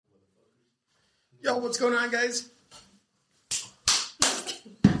Yo, what's going on, guys?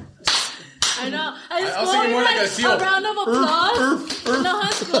 I know. I was thinking more like a seal. A round of applause. No,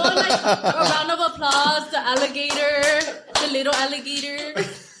 it's going like a round of applause. The alligator, the little alligator.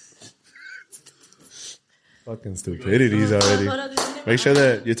 Fucking stupidities already. Make sure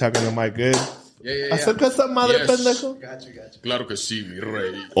that you're talking to Mike good. Yeah. Acerca esa madre, pendejo. Got you. Claro que sí, mi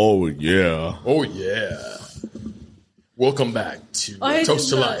rey. Oh, yeah. Oh, yeah. Welcome back to Toast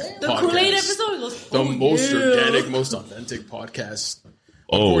to Life the podcast. Kool-Aid episode goes, The most organic, most authentic podcast.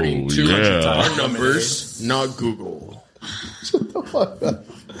 According to our numbers, not Google. All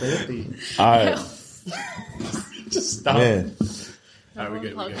right. Just stop. Man, All right, we're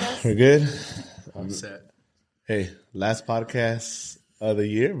good. we're good? I'm set. Hey, last podcast of the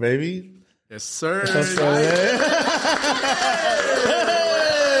year, baby. Yes, sir.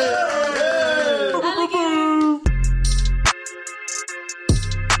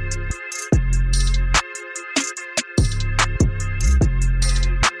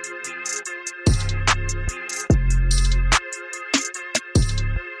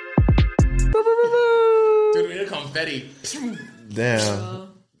 Dude, we need confetti. Damn.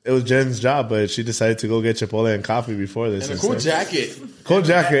 It was Jen's job, but she decided to go get Chipotle and coffee before this. And a cool jacket. Cool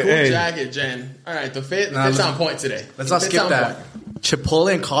jacket. Cool Hey. jacket, Jen. All right, the fit's on point today. Let's not Fit's skip on that. point.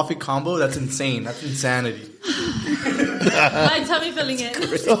 Chipotle and coffee combo, that's insane. That's insanity. My tummy feeling it.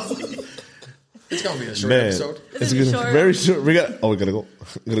 It's going to be a short Man. episode. It's gonna be short. Very short. We gotta go.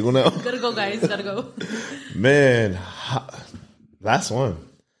 We gotta go now. Gotta go, guys. Gotta go. Man, last one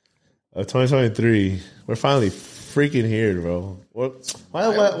of 2023. We're finally freaking here, bro. Why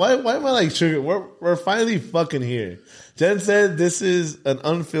am I like sugar? We're finally fucking here. Jen said this is an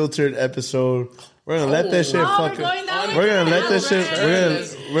unfiltered episode. We're gonna let that shit fucking. We're gonna let that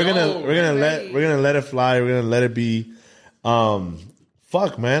shit. We're gonna let it fly. We're gonna let it be.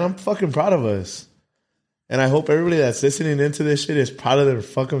 Fuck, man, I'm fucking proud of us, and I hope everybody that's listening into this shit is proud of their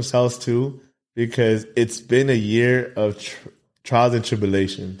fucking selves too, because it's been a year of trials and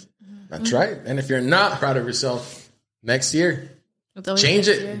tribulations. That's right. And if you're not proud of yourself, next year, change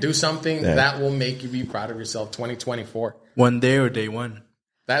it. Year. Do something that will make you be proud of yourself 2024. One day or day one.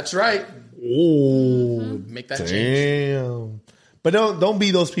 That's right. Oh, Make that change. damn! But don't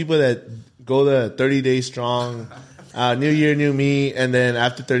be those people that go the 30 days strong, new year, new me, and then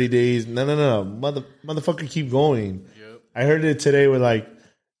after 30 days, no, motherfucker, keep going. Yep. I heard it today where like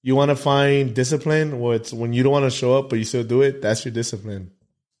you want to find discipline. Well, it's when you don't want to show up but you still do it. That's your discipline.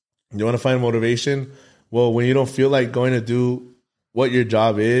 You want to find motivation. Well, when you don't feel like going to do what your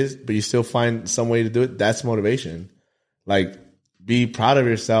job is, but you still find some way to do it, that's motivation. Like, be proud of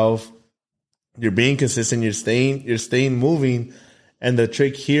yourself. You're being consistent. You're staying moving. And the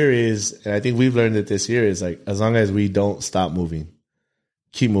trick here is, and I think we've learned it this year, is like, as long as we don't stop moving,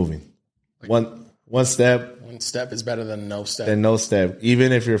 keep moving. Like, one step. One step is better than no step. Than no step.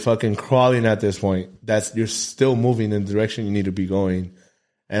 Even if you're fucking crawling at this point, you're still moving in the direction you need to be going.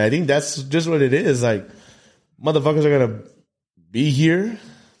 And I think that's just what it is. Like, motherfuckers are going to be here.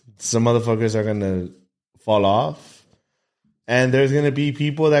 Some motherfuckers are going to fall off. And there's going to be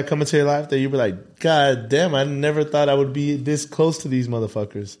people that come into your life that you'll be like, God damn, I never thought I would be this close to these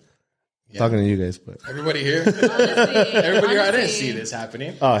motherfuckers. Yeah. Talking to you guys, but. Everybody here? Everybody here? I didn't see this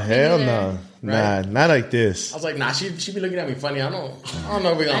happening. Oh, hell no. Right? Nah, not like this. I was like, nah, she be looking at me funny. I don't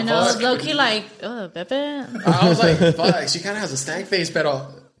know if we're going to I know, fuck. low-key like, oh, Pepe. I was like, fuck, she kind of has a stank face, pero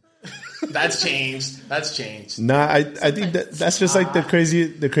that's changed. Nah, I think that's just like the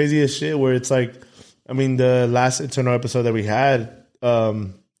craziest shit where it's like, I mean, the last internal episode that we had,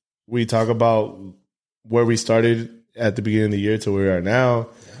 we talk about where we started at the beginning of the year to where we are now.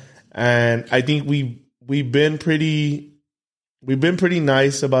 Yeah. And I think we've been pretty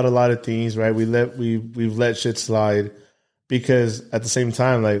nice about a lot of things, right? We've let shit slide because at the same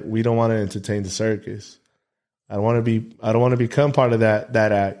time, like, we don't want to entertain the circus. I don't want to become part of that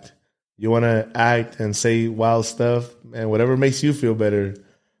act. You want to act and say wild stuff and whatever makes you feel better.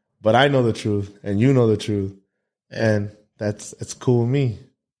 But I know the truth and you know the truth. And it's cool with me.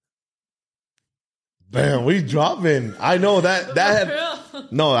 Damn, we dropping. I know that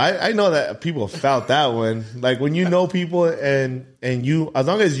had, no, I know that people felt that one. Like, when you know people and you, as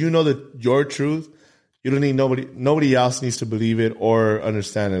long as you know your truth, you don't need nobody else needs to believe it or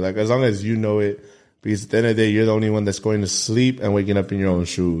understand it. Like, as long as you know it, because at the end of the day, you're the only one that's going to sleep and waking up in your own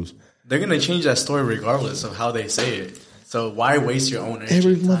shoes. They're going to change that story regardless of how they say it. So why waste your own energy?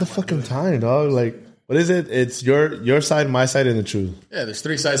 Every motherfucking time, dog. Like, what is it? It's your side, my side, and the truth. Yeah, there's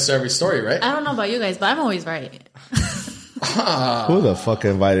 3 sides to every story, right? I don't know about you guys, but I'm always right. Who the fuck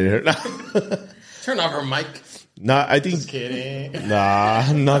invited her? Turn off her mic. Nah, I think. Just kidding. Nah,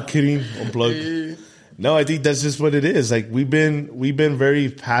 I'm not kidding. Unplugged. No, I think that's just what it is. Like we've been very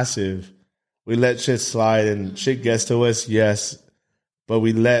passive. We let shit slide and shit gets to us, yes, but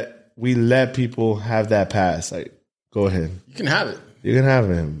we let people have that pass. Like, go ahead. You can have it. You can have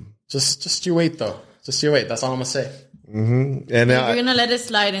him. Just you wait though. Just you wait. That's all I'm gonna say. Mm-hmm. And you're gonna let it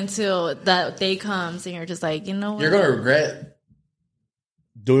slide until that day comes, and you're just like, you know what? You're gonna regret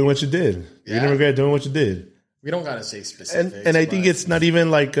doing what you did. Yeah. You're gonna regret doing what you did. We don't gotta say specifics. And I think it's not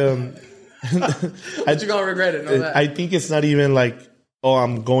even like but you're gonna regret it. Know that. I think it's not even like, oh,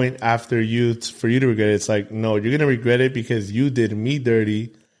 I'm going after you for you to regret it. It's like, no, you're gonna regret it because you did me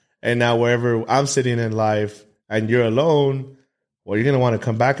dirty, and now wherever I'm sitting in life and you're alone, well, you're gonna want to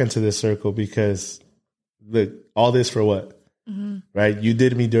come back into this circle because look, all this for what? Mm-hmm. Right? You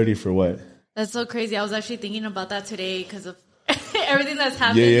did me dirty for what? That's so crazy. I was actually thinking about that today because of everything that's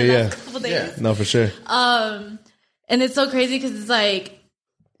happened in the last couple days. Yeah. No, for sure. And it's so crazy because it's like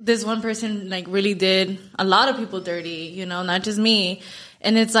this one person like really did a lot of people dirty, you know, not just me.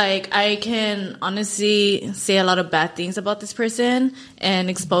 And it's like I can honestly say a lot of bad things about this person and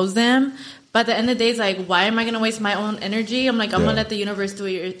expose them. But at the end of the day, it's like, why am I going to waste my own energy? I'm like, I'm going to let the universe do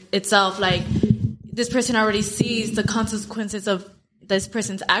it itself. Like, this person already sees the consequences of this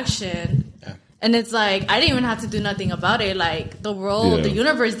person's action. Yeah. And it's like, I didn't even have to do nothing about it. Like, the world, the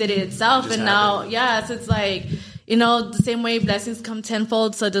universe did it itself. And now, so it's like, you know, the same way blessings come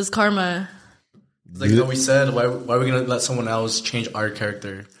tenfold, so does karma. It's like what we said, why are we going to let someone else change our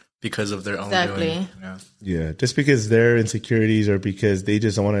character because of their own doing? Yeah, just because their insecurities or because they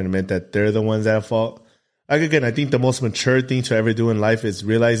just don't want to admit that they're the ones at fault. Like, again, I think the most mature thing to ever do in life is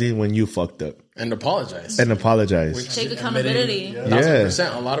realizing when you fucked up. And apologize. Take accountability.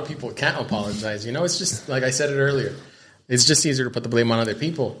 1,000%. A lot of people can't apologize. You know, it's just, like I said it earlier, it's just easier to put the blame on other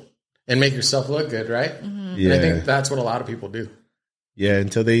people and make yourself look good, right? Mm-hmm. Yeah. And I think that's what a lot of people do. Yeah,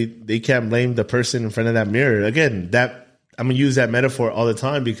 until they can't blame the person in front of that mirror. Again, I'm going to use that metaphor all the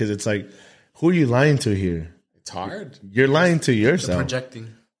time because it's like, who are you lying to here? It's hard. You're lying to yourself. You're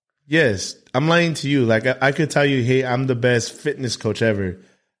projecting. Yes, I'm lying to you. Like, I could tell you, hey, I'm the best fitness coach ever.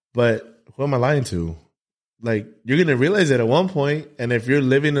 But who am I lying to? Like, you're going to realize that at one point, and if you're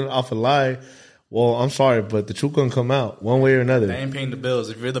living off a lie, well, I'm sorry, but the truth going to come out one way or another. They ain't paying the bills.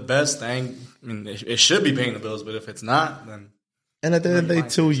 If you're the best, it should be paying the bills. But if it's not, then... And at the end of the day,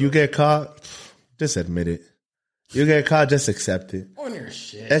 too, you get caught, just admit it. You get caught, just accept it. Own your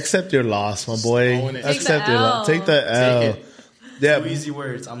shit. Accept your loss, my boy. Accept your loss. Take the L. Take it. Yeah. 2 easy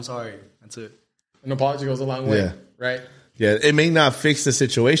words. I'm sorry. That's it. An apology goes a long way, right? Yeah, it may not fix the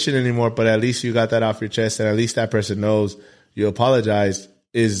situation anymore, but at least you got that off your chest, and at least that person knows you apologized.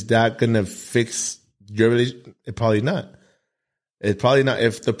 Is that going to fix your relationship? Probably not. It's probably not.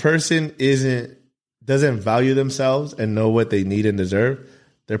 If the person doesn't value themselves and know what they need and deserve,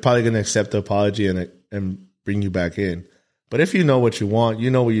 they're probably going to accept the apology and bring you back in. But if you know what you want, you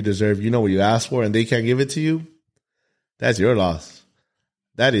know what you deserve, you know what you asked for, and they can't give it to you, that's your loss.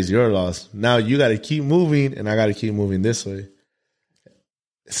 That is your loss. Now you got to keep moving, and I got to keep moving this way.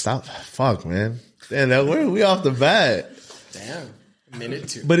 Stop. Fuck, man. Damn, where are we off the bat? Damn. A minute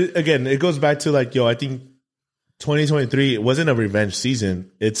too. But it goes back to like, I think 2023, it wasn't a revenge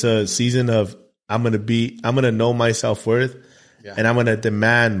season. It's a season of I'm going to know my self-worth, and I'm going to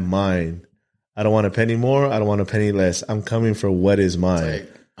demand mine. I don't want a penny more. I don't want a penny less. I'm coming for what is mine.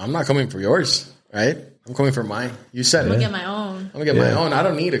 Like, I'm not coming for yours, right? I'm coming for mine. You said I'm going to get my own. I'm going to get my own. I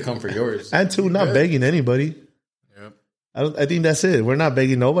don't need to come for yours. And two, not begging anybody. Yep. I think that's it. We're not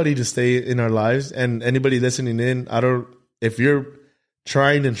begging nobody to stay in our lives. And anybody listening in, if you're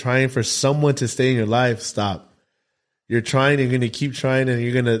trying for someone to stay in your life, stop. You're trying, you're going to keep trying, and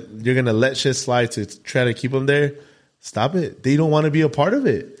you're going to let shit slide to try to keep them there. Stop it. They don't want to be a part of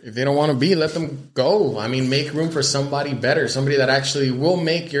it. If they don't want to be, let them go. I mean, make room for somebody better, somebody that actually will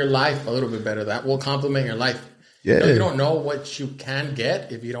make your life a little bit better, that will complement your life. Yeah. You don't know what you can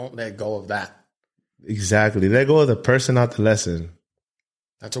get if you don't let go of that. Exactly. Let go of the person, not the lesson.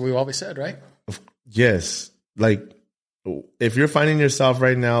 That's what we've always said, right? Yes. Like, if you're finding yourself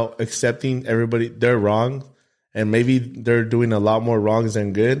right now accepting everybody, they're wrong, and maybe they're doing a lot more wrongs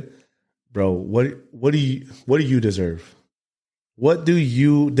than good, bro, what do you deserve? What do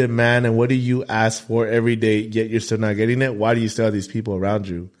you demand and what do you ask for every day, yet you're still not getting it? Why do you still have these people around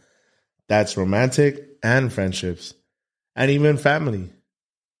you? That's romantic and friendships and even family.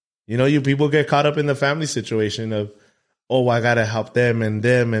 You know, you people get caught up in the family situation of, oh, I got to help them and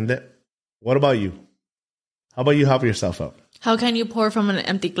them and them. What about you? How about you help yourself out? How can you pour from an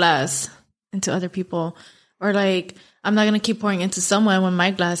empty glass into other people? Or like, I'm not going to keep pouring into someone when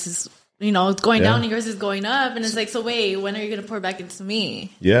my glass is it's going down and yours is going up. And it's like, so wait, when are you going to pour back into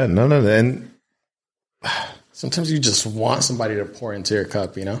me? Yeah, no. And sometimes you just want somebody to pour into your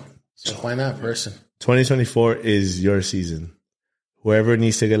cup, So find that person. 2024 is your season. Whoever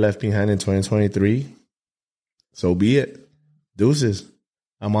needs to get left behind in 2023, so be it. Deuces.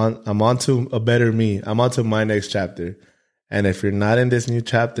 I'm on to a better me. I'm on to my next chapter. And if you're not in this new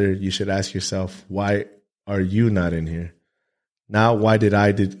chapter, you should ask yourself, why are you not in here? Now, why did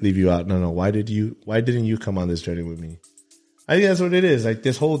I leave you out? No. Why didn't you come on this journey with me? I think that's what it is. Like,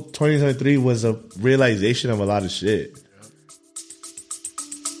 this whole 2023 was a realization of a lot of shit.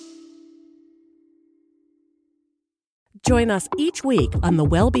 Join us each week on the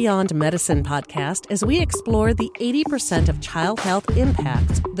Well Beyond Medicine podcast as we explore the 80% of child health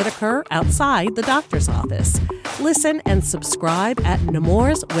impacts that occur outside the doctor's office. Listen and subscribe at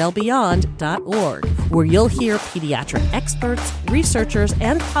nemourswellbeyond.org, where you'll hear pediatric experts, researchers,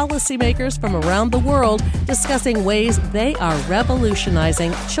 and policymakers from around the world discussing ways they are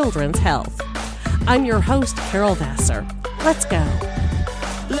revolutionizing children's health. I'm your host, Carol Vassar. Let's go.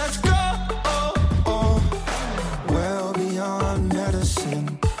 Let's go. Well beyond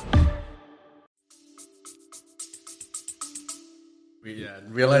medicine. Yeah,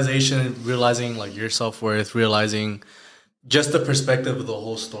 realizing like your self-worth, realizing just the perspective of the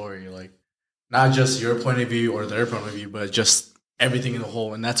whole story, like not just your point of view or their point of view, but just everything in the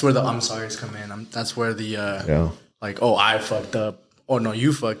whole. And that's where the I'm sorry's come in. That's where the like, oh, I fucked up. Oh no,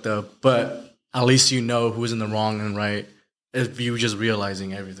 you fucked up. But at least you know who's in the wrong and right if you just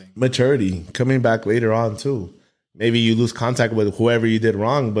realizing everything. Maturity coming back later on too. Maybe you lose contact with whoever you did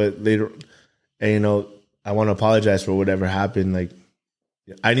wrong, but later, and I want to apologize for whatever happened. Like,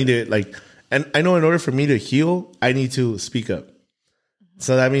 I need to and I know in order for me to heal, I need to speak up.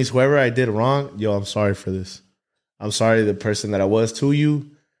 So that means whoever I did wrong, I'm sorry for this. I'm sorry the person that I was to you.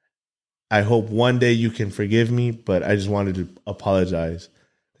 I hope one day you can forgive me, but I just wanted to apologize.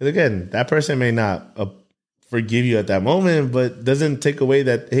 Because again, that person may not forgive you at that moment, but doesn't take away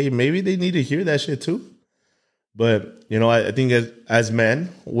that, hey, maybe they need to hear that shit too. But, I think as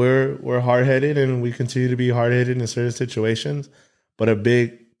men, we're hard-headed and we continue to be hard-headed in certain situations. But a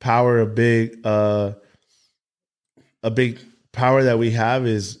big power that we have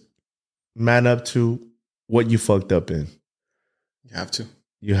is man up to what you fucked up in. You have to.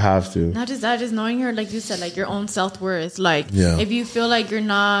 Not just that, just knowing like you said, like your own self-worth. Like, if you feel like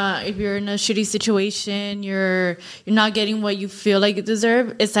if you're in a shitty situation, you're not getting what you feel like you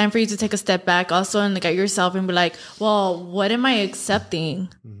deserve, it's time for you to take a step back also and look at yourself and be like, well, what am I accepting?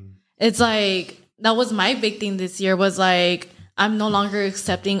 Mm-hmm. It's like, that was my big thing this year was like, I'm no longer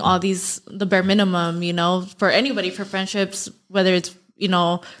accepting all the bare minimum, for anybody, for friendships, whether it's,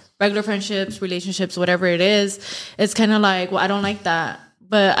 regular friendships, relationships, whatever it is. It's kind of like, well, I don't like that.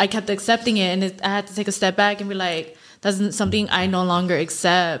 But I kept accepting it, and I had to take a step back and be like, that's something I no longer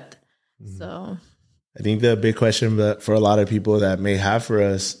accept. Mm-hmm. So I think the big question that for a lot of people that may have for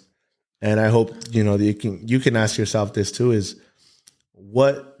us, and I hope, you can ask yourself this too, is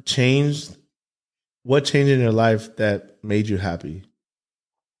what changed in your life that made you happy?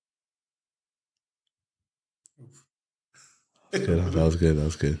 That was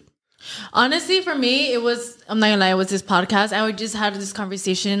good. Honestly, for me, I'm not gonna lie, it was this podcast. I just had this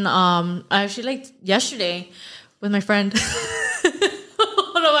conversation, actually yesterday with my friend.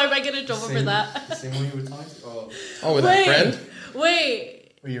 Hold on, I might get in trouble for that. The same one you were talking to? Oh, with that friend?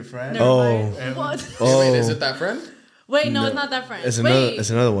 Wait. With your friend? What? Wait, is it that friend? Wait, no, it's not that friend. It's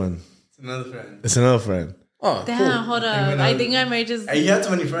another one. It's another friend. Oh, damn, cool. Hold up. I think I might just... You have too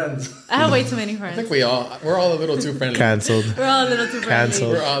many friends. I have way too many friends. I think we're all a little too friendly. Canceled. We're all a little too friendly.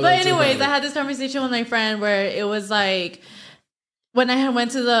 Canceled. But anyways, I had this conversation with my friend where it was like, when I went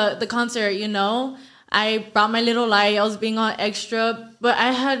to the concert, I brought my little light. I was being all extra, but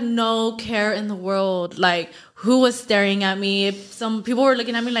I had no care in the world. Like, who was staring at me? Some people were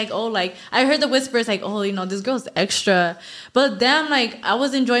looking at me like, oh, like, I heard the whispers like, oh, this girl's extra. But then, like, I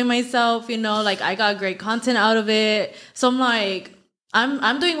was enjoying myself, like, I got great content out of it. So I'm like,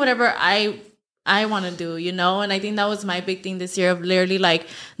 I'm doing whatever I want to do, and I think that was my big thing this year of literally like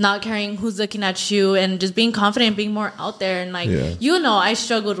not caring who's looking at you and just being confident, being more out there. And like, I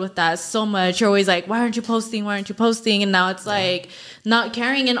struggled with that so much. You're always like, why aren't you posting? And now it's like not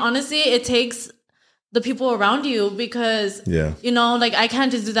caring. And honestly, it takes the people around you because, like I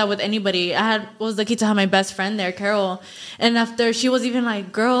can't just do that with anybody. Was lucky to have my best friend there, Carol. And after she was even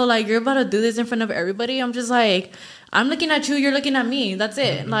like, girl, like you're about to do this in front of everybody. I'm just like, I'm looking at you, you're looking at me. That's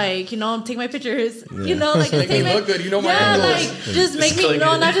it. Like, you know, take my pictures. You know, like Make me look good. You know my angles. like just make me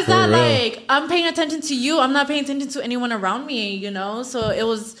not just that. Like, I'm paying attention to you. I'm not paying attention to anyone around me. You know, so it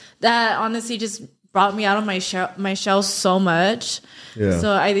was that honestly just brought me out of my shell so much. Yeah.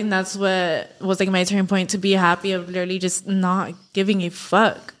 So I think that's what was like my turning point, to be happy of literally just not giving a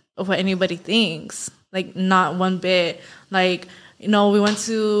fuck of what anybody thinks. Like, not one bit. Like, you know, we went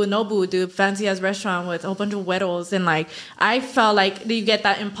to Nobu, the fancy ass restaurant with a whole bunch of weirdos, and like I felt like you get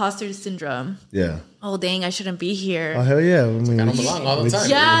that imposter syndrome. Yeah. Oh dang, I shouldn't be here. Oh hell yeah! I mean, I don't belong all the time.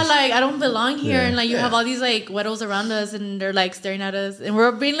 Yeah, like I don't belong here, and like you have all these like weirdos around us, and they're like staring at us, and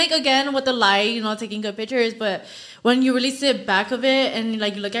we're being like again with the light, you know, taking good pictures. But when you really sit back of it and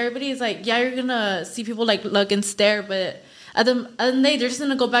like you look at everybody, it's like you're gonna see people like look and stare, but at the end of the day, they're just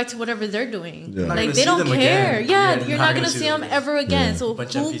gonna go back to whatever they're doing. Yeah. Like they don't care. Again. Yeah, you're not gonna see them ever again. Yeah. So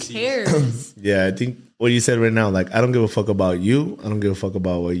who cares? Yeah, I think what you said right now, like, I don't give a fuck about you. I don't give a fuck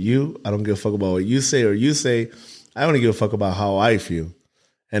about what you. I don't give a fuck about what you say or you say. I only give a fuck about how I feel.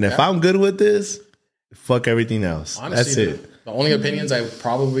 And if I'm good with this, fuck everything else. Honestly, that's it. The only opinions I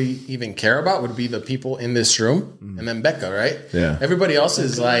probably even care about would be the people in this room and then Becca, right? Yeah. Everybody else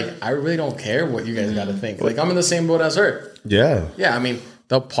is like, I really don't care what you guys got to think. Like, I'm in the same boat as her. Yeah. Yeah, I mean,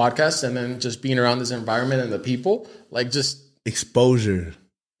 the podcast and then just being around this environment and the people, like, just exposure.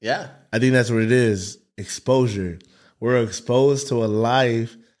 Yeah. I think that's what it is. Exposure. We're exposed to a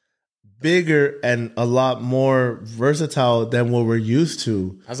life bigger and a lot more versatile than what we're used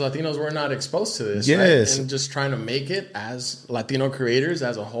to. As Latinos, we're not exposed to this, yes. Right? And just trying to make it as Latino creators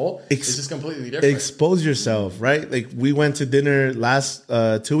as a whole, it's just completely different. Expose yourself, right? Like, we went to dinner last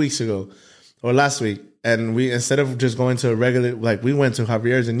 2 weeks ago, or last week, and we, instead of just going to a regular, like, we went to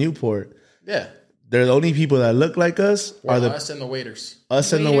Javier's in Newport. Yeah. They're the only people that look like us are us and the waiters.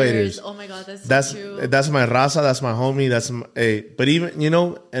 Us and the waiters. Oh my God, that's so true. That's my raza. That's my homie. That's my, but even, you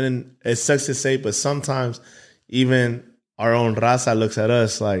know, and it sucks to say, but sometimes even our own raza looks at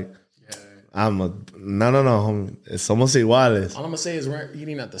us like, no, homie. Somos iguales. All I'm gonna say is we're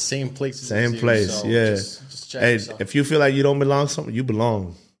eating at the same place. Same place, so yeah. Just check yourself. If you feel like you don't belong somewhere, you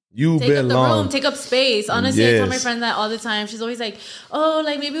belong. You take belong. up the room, take up space. Honestly, I tell my friend that all the time. She's always like, "Oh,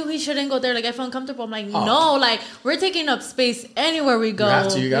 like maybe we shouldn't go there. Like I feel uncomfortable." I'm like, "No, like we're taking up space anywhere we go. You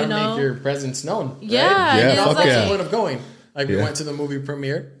have to. You gotta make your presence known. Right? Yeah, That's the point of going. Like we went to the movie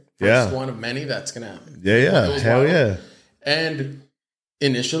premiere. First one of many that's gonna happen. Yeah, hell yeah. And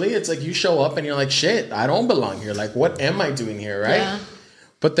initially, it's like you show up and you're like, "Shit, I don't belong here. Like, what am I doing here?" Right? Yeah.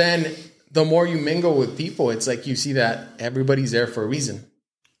 But then the more you mingle with people, it's like you see that everybody's there for a reason.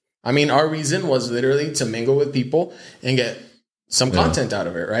 I mean, our reason was literally to mingle with people and get some content out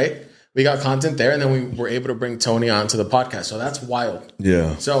of it, right? We got content there, and then we were able to bring Tony onto the podcast. So that's wild.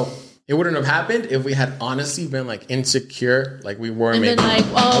 Yeah. So it wouldn't have happened if we had honestly been like insecure, like we were maybe like,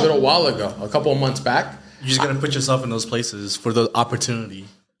 a little while ago, a couple of months back. You're just going to put yourself in those places for the opportunity.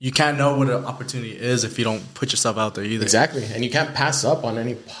 You can't know what an opportunity is if you don't put yourself out there either. Exactly. And you can't pass up on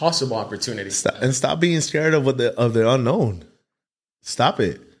any possible opportunity. Stop being scared of the unknown. Stop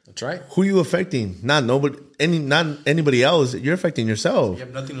it. That's right. Who are you affecting? Not anybody else. You're affecting yourself. You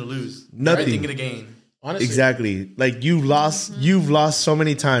have nothing to lose. Nothing. Everything to gain. Honestly. Exactly. Like you've lost so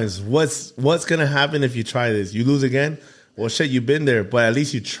many times. What's gonna happen if you try this? You lose again? Well, shit, you've been there, but at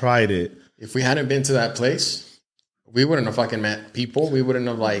least you tried it. If we hadn't been to that place, we wouldn't have fucking met people. We wouldn't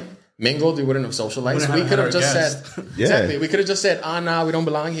have like mingled. We wouldn't have socialized. We could have just said exactly. We could have just said, "Nah, we don't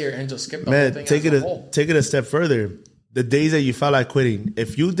belong here," and just skip the whole thing. Take it a step further. The days that you felt like quitting,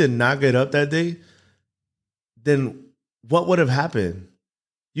 if you did not get up that day, then what would have happened?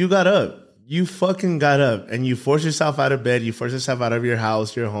 You got up. You fucking got up and you forced yourself out of bed. You forced yourself out of your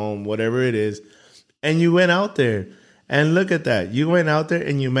house, your home, whatever it is. And you went out there. And look at that. You went out there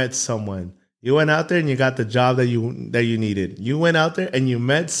and you met someone. You went out there and you got the job that you needed. You went out there and you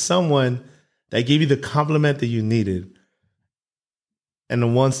met someone that gave you the compliment that you needed. And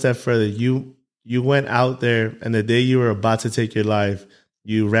then one step further, you went out there, and the day you were about to take your life,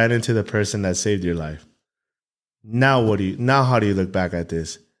 you ran into the person that saved your life. Now how do you look back at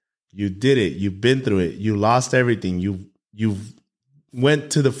this? You did it. You've been through it. You lost everything. You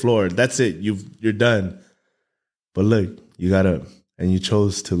went to the floor. That's it. You're done. But look, you got up and you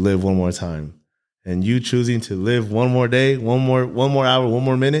chose to live one more time. And you choosing to live one more day, one more hour, one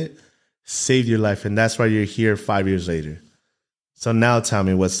more minute, saved your life. And that's why you're here 5 years later. So now tell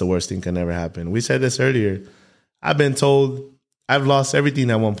me what's the worst thing can ever happen. We said this earlier. I've been told I've lost everything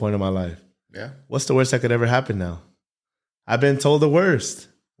at one point in my life. Yeah. What's the worst that could ever happen now? I've been told the worst.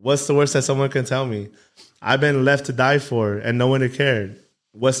 What's the worst that someone can tell me? I've been left to die for and no one cared.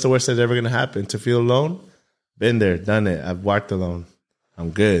 What's the worst that's ever going to happen? To feel alone? Been there, done it. I've walked alone.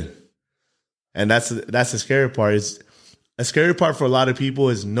 I'm good. And that's the scary part. Is a scary part for a lot of people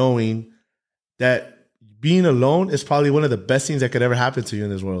is knowing that being alone is probably one of the best things that could ever happen to you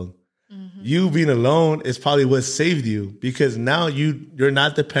in this world. Mm-hmm. You being alone is probably what saved you, because now you're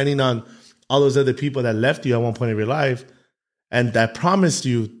not depending on all those other people that left you at one point of your life and that promised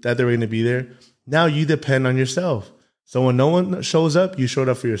you that they were going to be there. Now you depend on yourself. So when no one shows up, you showed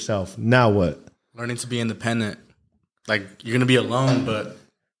up for yourself. Now what? Learning to be independent. Like, you're going to be alone, but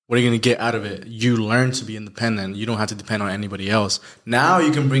what are you going to get out of it? You learn to be independent. You don't have to depend on anybody else. Now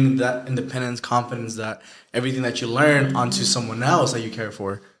you can bring that independence, confidence, that everything that you learn onto someone else that you care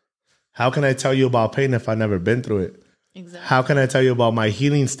for. How can I tell you about pain if I've never been through it? Exactly. How can I tell you about my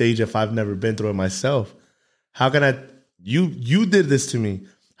healing stage if I've never been through it myself? How can I? You did this to me.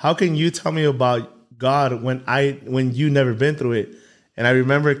 How can you tell me about God when you never been through it? And I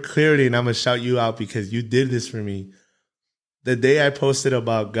remember clearly, and I'm gonna shout you out because you did this for me. The day I posted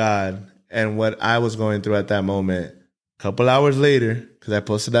about God and what I was going through at that moment, a couple hours later, because I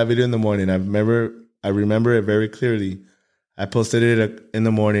posted that video in the morning. I remember it very clearly. I posted it in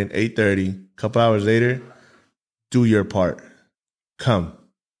the morning, 8:30. A couple hours later, do your part. Come.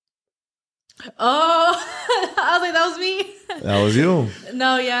 Oh, I was like, that was me. That was you.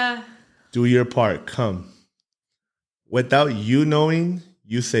 No, yeah. Do your part. Come. Without you knowing,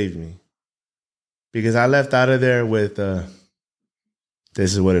 you saved me. Because I left out of there with,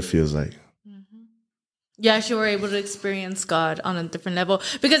 this is what it feels like. Mm-hmm. You actually were able to experience God on a different level.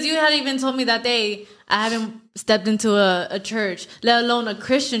 Because you had even told me that day, I haven't stepped into a church, let alone a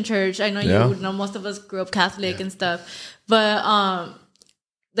Christian church. I know you know most of us grew up Catholic and stuff. But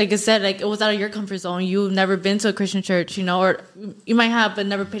like I said, like, it was out of your comfort zone. You've never been to a Christian church, you know, or you might have, but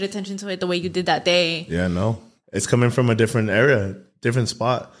never paid attention to it the way you did that day. Yeah, no. It's coming from a different area, different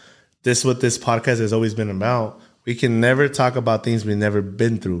spot. This is what this podcast has always been about. We can never talk about things we've never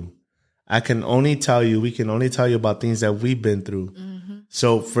been through. We can only tell you about things that we've been through. Mm-hmm.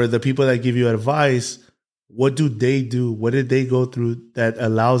 So for the people that give you advice, what do they do? What did they go through that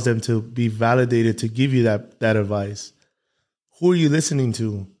allows them to be validated to give you that advice? Who are you listening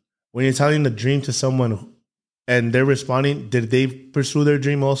to? When you're telling the dream to someone and they're responding, did they pursue their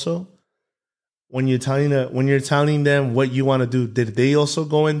dream also? When you're telling them what you want to do, did they also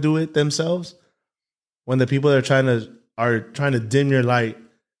go and do it themselves? When the people that are trying to dim your light,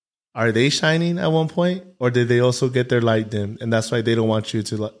 are they shining at one point, or did they also get their light dimmed, and that's why they don't want you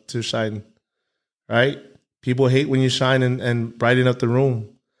to shine? Right? People hate when you shine and brighten up the room.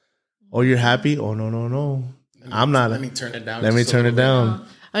 Oh, you're happy? Oh, no. I'm not. Let me turn it down. Let me turn it down.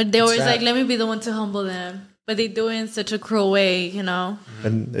 They always like, let me be the one to humble them. But they do it in such a cruel way, you know?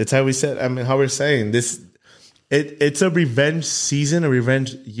 And it's how we said, how we're saying this. It's a revenge season, a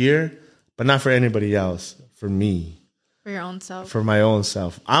revenge year, but not for anybody else. For me. For your own self. For my own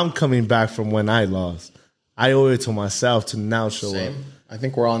self. I'm coming back from when I lost. I owe it to myself to now show up. I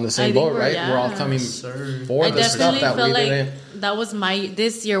think we're all in the same boat, right? Yeah. We're all coming for the stuff that we didn't. That was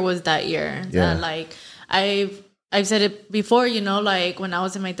this year was that year. Yeah. That, like, I've said it before, you know, like, when I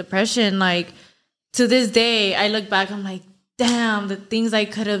was in my depression, like, to this day, I look back, I'm like, damn, the things I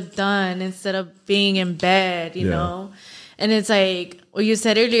could have done instead of being in bed, you know? And it's like what you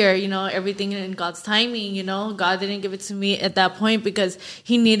said earlier, you know, everything in God's timing, you know? God didn't give it to me at that point because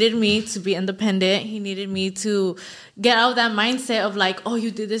he needed me to be independent. He needed me to get out of that mindset of like, oh,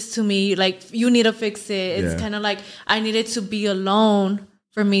 you did this to me. Like, you need to fix it. It's kind of like I needed to be alone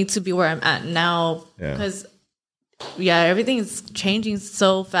for me to be where I'm at now. Because everything is changing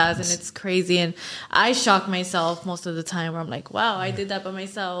so fast and it's crazy. And I shock myself most of the time where I'm like, wow, I did that by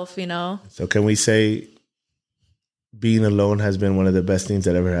myself, you know? So can we say being alone has been one of the best things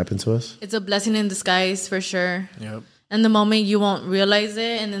that ever happened to us? It's a blessing in disguise for sure. Yep. And the moment you won't realize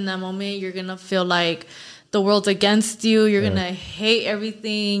it, and in that moment you're going to feel like the world's against you. You're going to hate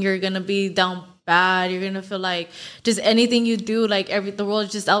everything. You're going to be down bad. You're going to feel like just anything you do, like the world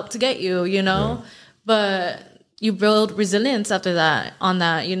is just out to get you, you know? But you build resilience after that, on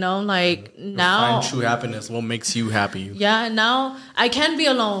that, you know, like now. Find true happiness. What makes you happy? Yeah, now I can be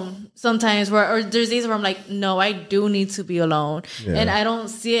alone sometimes or there's days where I'm like, no, I do need to be alone. Yeah. And I don't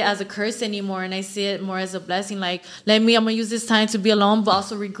see it as a curse anymore. And I see it more as a blessing. Like, I'm going to use this time to be alone, but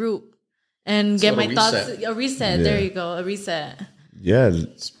also regroup and get my thoughts. A reset. Yeah. There you go. A reset. Yeah.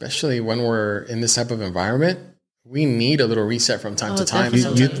 Especially when we're in this type of environment, we need a little reset from time to time.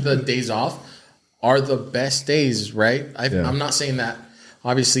 Sometimes the days off are the best days, right? I'm not saying that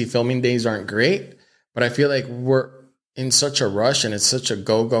obviously filming days aren't great, but I feel like we're in such a rush and it's such a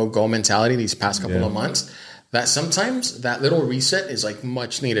go mentality these past couple of months that sometimes that little reset is like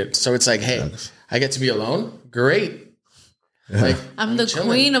much needed. So it's like, hey, I get to be alone. Great. Like I'm the chilling.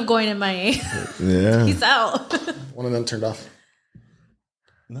 queen of going MIA. Yeah. Peace out. One of them turned off.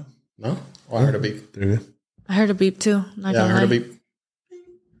 No. No? Oh, I heard a beep. They're good. I heard a beep too. Not Yeah, I gonna heard a lie. beep.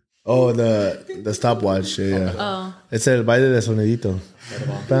 Oh, the stopwatch. Yeah. Oh. It said baile de sonidito.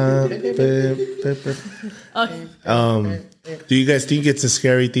 Do you guys think it's a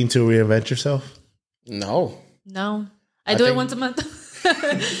scary thing to reinvent yourself? No. No. I do it think- once a month.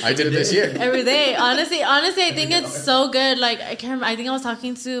 I did it this year. Every day. Honestly, I think it's so good. Like I can't remember, I think I was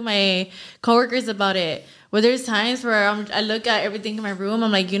talking to my coworkers about it. Where there's times where I look at everything in my room,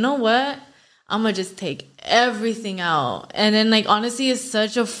 I'm like, you know what? I'm gonna just take everything out. And then like honestly, it's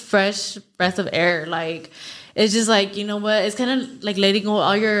such a fresh breath of air. Like it's just like, you know what? It's kind of like letting go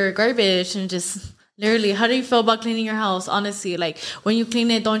all your garbage and just literally, how do you feel about cleaning your house? Honestly, like when you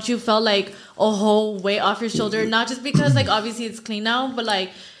clean it, don't you feel like a whole weight off your shoulder? Not just because like obviously it's clean now, but like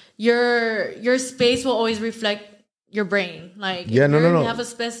your space will always reflect your brain. Like Yeah, if no. you have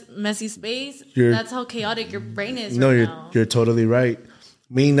a messy space, that's how chaotic your brain is. No, right now. you're totally right.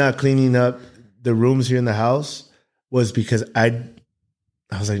 Me not cleaning up the rooms here in the house was because I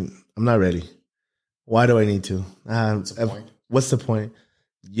was like, I'm not ready. Why do I need to? What's the point?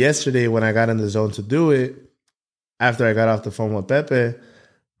 Yesterday, when I got in the zone to do it, after I got off the phone with Pepe,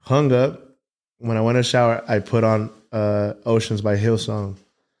 hung up. When I went to shower, I put on Oceans by Hillsong,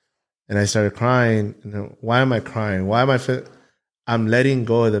 and I started crying. And then, why am I crying? Why am I? I'm letting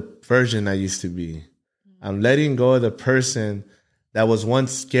go of the version I used to be. I'm letting go of the person that was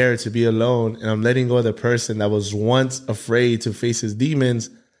once scared to be alone, and I'm letting go of the person that was once afraid to face his demons,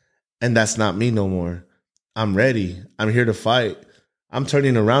 and that's not me no more. I'm ready. I'm here to fight. I'm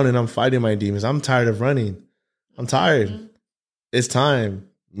turning around and I'm fighting my demons. I'm tired of running. I'm tired. Mm-hmm. It's time.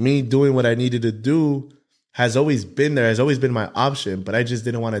 Me doing what I needed to do has always been there, has always been my option, but I just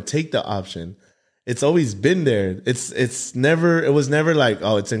didn't want to take the option. It's always been there. It was never like,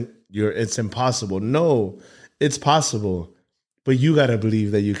 oh, it's impossible. No, it's possible. But you got to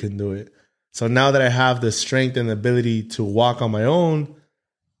believe that you can do it. So now that I have the strength and the ability to walk on my own,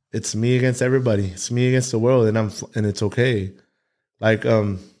 it's me against everybody. It's me against the world, and it's okay. Like,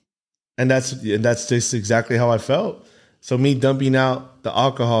 and that's just exactly how I felt. So me dumping out the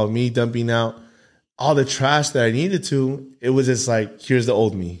alcohol, me dumping out all the trash that I needed to, it was just like, here's the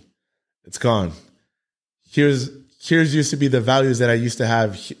old me. It's gone. Here's used to be the values that I used to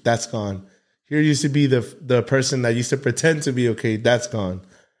have. That's gone. Here used to be the person that used to pretend to be okay. That's gone.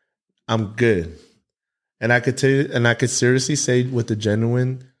 I'm good. And I could tell you, and I could seriously say with the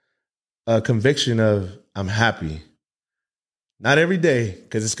genuine conviction of I'm happy. Not every day,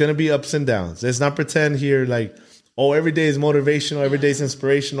 because it's going to be ups and downs. Let's not pretend here like, oh, every day is motivational, every day is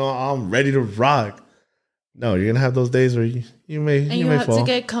inspirational. I'm ready to rock. No, you're going to have those days where you may fall. And you have to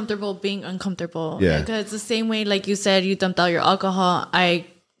get comfortable being uncomfortable. Yeah. Because it's the same way, like you said, you dumped out your alcohol. I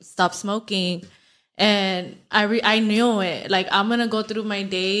stopped smoking. And I knew it. Like, I'm going to go through my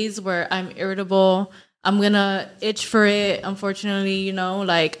days where I'm irritable. I'm going to itch for it, unfortunately, you know.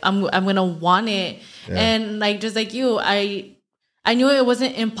 Like, I'm going to want it. Yeah. And, like, just like you, I knew it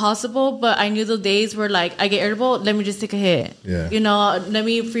wasn't impossible, but I knew the days where, like, I get irritable, let me just take a hit. Yeah. You know, let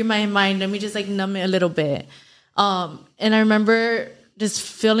me free my mind. Let me just, like, numb it a little bit. And I remember just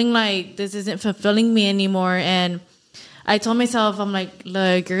feeling like this isn't fulfilling me anymore. And I told myself, I'm like,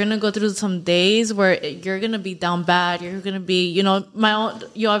 look, you're going to go through some days where you're going to be down bad. You're going to be, you know,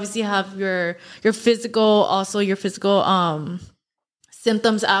 you obviously have your physical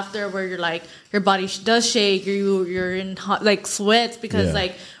symptoms after, where you're like, your body does shake, you're in hot, like, sweats, because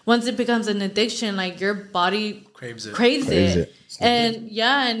like once it becomes an addiction, like your body craves it. And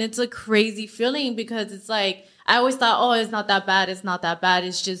and it's a crazy feeling, because it's like, I always thought, oh, it's not that bad,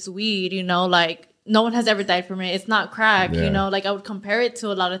 it's just weed, you know, like no one has ever died from it, it's not crack, you know, like I would compare it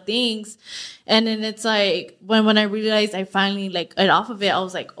to a lot of things. And then it's like, when I realized I finally like got off of it, I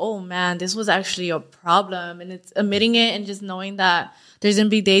was like, oh man, this was actually a problem. And it's admitting it and just knowing that there's gonna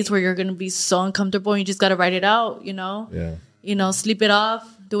be days where you're gonna be so uncomfortable and you just gotta write it out, you know? Yeah. You know, sleep it off,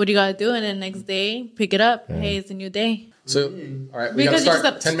 do what you gotta do, and then next day, pick it up. Hey, it's a new day. So, all right, we gotta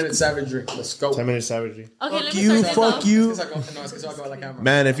start 10 minute savagery. Let's go. 10 minute savagery. Okay, fuck you, fuck you.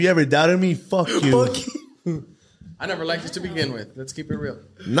 Man, if you ever doubted me, fuck you. I never liked it to begin with. Let's keep it real.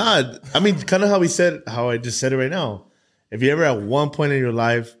 Nah, I mean, kind of how I just said it right now. If you ever at one point in your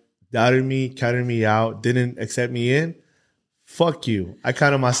life doubted me, counted me out, didn't accept me in, fuck you. I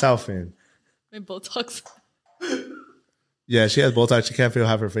counted myself in. My Botox. Yeah, she has Botox. She can't feel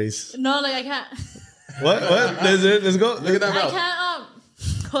half her face. No, like I can't. What? Let's go. Look at that mouth. I can't,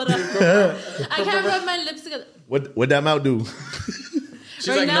 hold on. I can't rub my lips together. What that mouth do? She's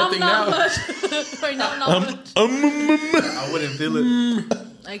right like, now, nothing not now. much. Right now, not much. I wouldn't feel it.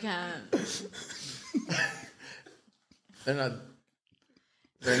 I can't. They're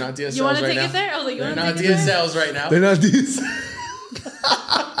not DSLs You want to right take now. it there? I was like, you They're want to not take it there? DSLs right now. They're not these.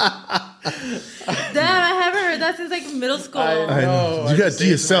 Damn, I haven't heard that since like middle school. I I know. know. You I got just say it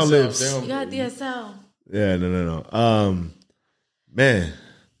to DSL myself, lips. damn. You got DSL. Yeah, no. Man,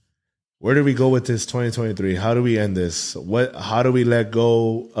 where do we go with this 2023? How do we end this? How do we let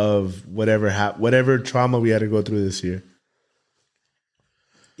go of whatever trauma we had to go through this year?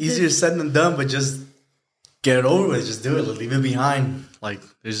 Easier said than done, but just get it over with. Just do it. Leave it behind. Like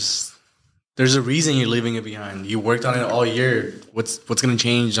there's a reason you're leaving it behind. You worked on it all year. What's gonna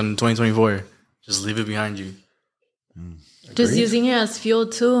change on 2024? Just leave it behind you. Just using it as fuel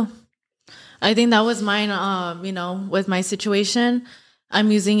too. I think that was mine. With my situation, I'm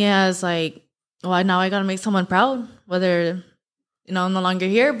using it as like, well, now I gotta make someone proud. Whether I'm no longer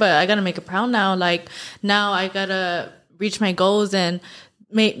here, but I gotta make it proud now. Like now, I gotta reach my goals and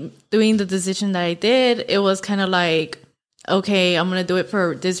doing the decision that I did. It was kind of like, okay, I'm gonna do it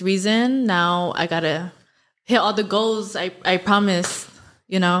for this reason. Now I gotta hit all the goals I promised.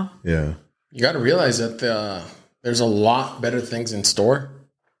 Yeah. You got to realize that there's a lot better things in store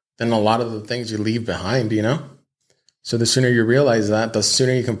than a lot of the things you leave behind, So the sooner you realize that, the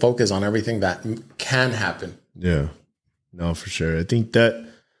sooner you can focus on everything that can happen. Yeah. No, for sure. I think that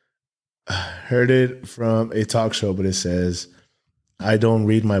I heard it from a talk show, but it says, I don't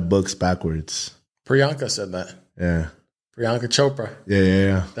read my books backwards. Priyanka said that. Yeah. Priyanka Chopra.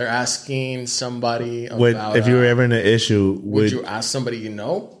 Yeah. They're asking somebody about if you were ever in an issue, would you ask somebody you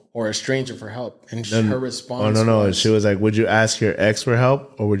know or a stranger for help? And her response no. was, She was like, would you ask your ex for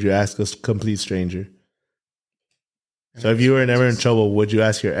help or would you ask a complete stranger? So if you were never in trouble, would you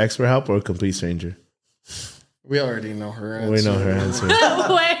ask your ex for help or a complete stranger? we already know her answer. We know her answer.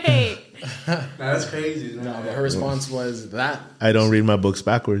 Wait. That's crazy. No, but her response was that I don't read my books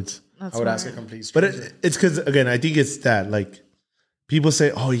backwards. I would ask a complete But stranger. it's because, again, I think it's that. Like, people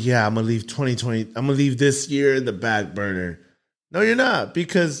say, oh, yeah, I'm going to leave 2020. I'm going to leave this year in the back burner. No, you're not.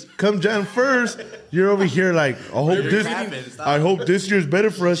 Because come Jan 1st, you're over here like, I hope this year's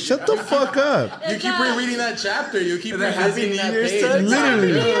better for us. Shut the fuck up. You keep rereading that chapter. You keep rereading that Year's page. time.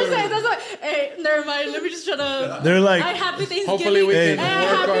 Literally. That's like, hey, never mind. Let me just shut up. They're like, I happy Thanksgiving. Hopefully we can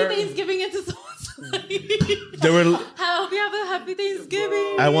work our... Happy Thanksgiving into someone's life. they were. I hope you have a happy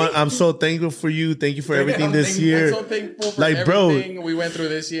Thanksgiving. I'm so thankful for you. Thank you for everything this I'm year. so thankful for Like, bro, everything we went through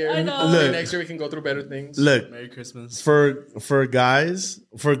this year. I know. Hopefully Look. next year we can go through better things. Look, Merry Christmas. for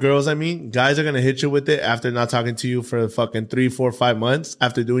girls, I mean, guys are gonna hit you with it after not talking to you for fucking 3, 4, 5 months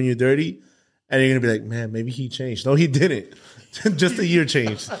after doing you dirty, and you're gonna be like, man, maybe he changed. No, he didn't. Just a year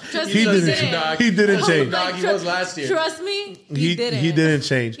changed. He didn't. He didn't change. Dog, he was last year. Trust me, he didn't. He didn't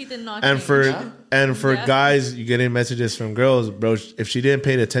change. He did not And change. for Yeah. guys, you getting messages from girls, bro. If she didn't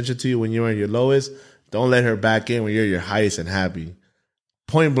pay attention to you when you were at your lowest, don't let her back in when you're your highest and happy.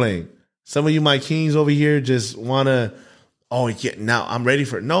 Point blank. Some of you, my kings over here, just wanna. Oh yeah, now I'm ready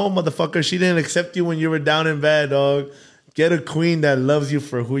for it. No, motherfucker, she didn't accept you when you were down in bed, dog. Get a queen that loves you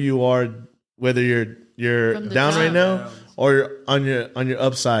for who you are, whether you're From the down jump. right now or you're on your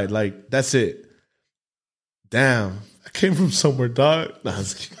upside. Like, that's it. Damn, I came from somewhere, dog. Nah, I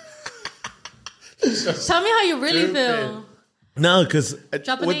was kidding. Tell me how you really feel. No, because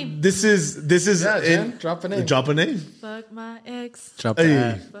Drop a name. this is Yeah, Jen, drop a name. Drop a name. Fuck my ex. Drop Hey,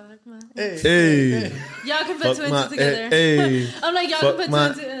 that. Fuck my ex. hey, Y'all can put fuck two and my, two together. hey, I'm like, y'all can fuck put two my,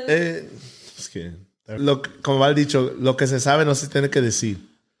 and two together. Just kidding. Como va el dicho, lo que se sabe no se tiene que decir.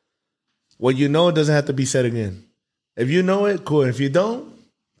 What you know doesn't have to be said again. If you know it, cool. If you don't,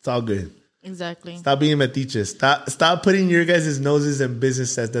 it's all good. Exactly. Stop being metiches. Stop putting your guys' noses in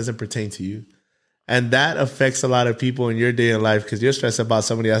business that doesn't pertain to you. And that affects a lot of people in your day in life because you're stressed about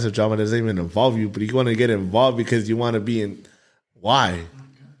somebody else's drama that doesn't even involve you, but you want to get involved because you want to be in. Why?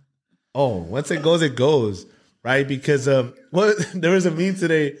 Oh, once it goes, right? Because there was a meme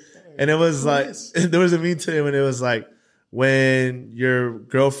today, and it was like when your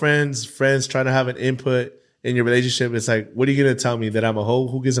girlfriend's friends trying to have an input in your relationship, it's like, what are you gonna tell me, that I'm a hoe?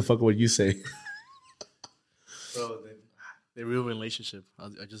 Who gives a fuck what you say? Bro, they real relationship. I'll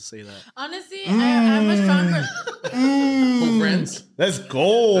just say that. Honestly, I'm a stronger. Who friends? Let's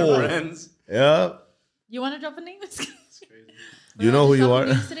go. Friends. Yeah. You want to drop a name? You know who you are.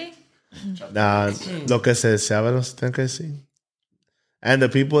 Today? Nah, lo que se sabe no se tiene que decir. And the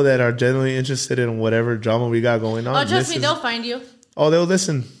people that are genuinely interested in whatever drama we got going on. Oh, trust me, they'll find you. Oh, they'll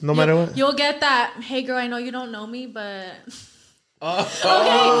listen no matter what. You'll get that. Hey, girl, I know you don't know me, but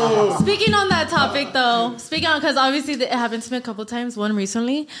Okay, speaking on that topic though, because obviously it happened to me a couple times, one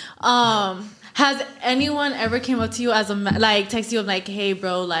recently. Has anyone ever came up to you as like text you of like, hey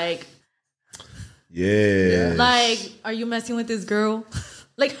bro, like, Yeah. like, are you messing with this girl?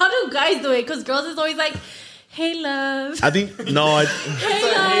 Like, how do guys do it? Because girls is always like, hey love. I think Hey love.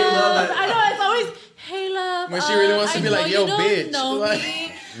 I know it's always hey love. When she really wants to I be know like, yo, you don't bitch. know Like- me.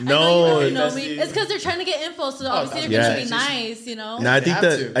 No. I know you don't know me. It's because they're trying to get info, so obviously they're yeah. gonna be nice, you know. No, I think have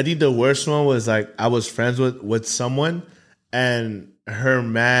to. I think the worst one was like I was friends with someone and her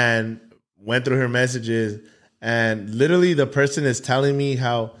man went through her messages and literally the person is telling me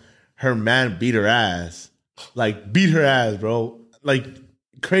how her man beat her ass. Like beat her ass, bro. Like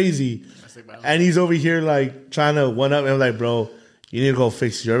crazy. And he's over here like trying to one up and I'm like, bro, you need to go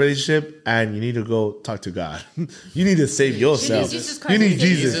fix your relationship and you need to go talk to God. You need to save yourself. Jesus Christ. You need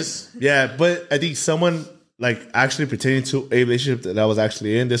Jesus. Jesus. Yeah, but I think someone like actually pertaining to a relationship that I was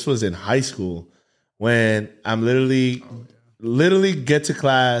actually in, this was in high school when I'm literally get to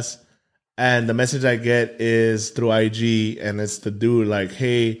class and the message I get is through IG and it's the dude like,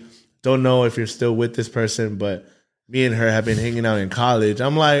 hey, don't know if you're still with this person, but me and her have been hanging out in college.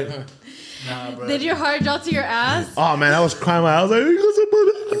 I'm like, Nah, bro. Did your heart drop to your ass? oh man, I was crying. I was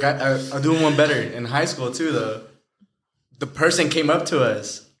like, I'm doing one better in high school too. Though the person came up to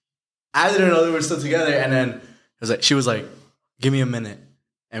us. I didn't know they were still together, and then she was like, "Give me a minute,"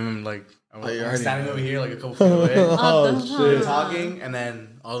 and I'm like, I'm standing over here like a couple feet away, oh talking, and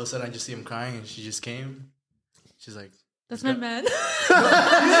then all of a sudden I just see him crying, and she just came. She's like, That's my man.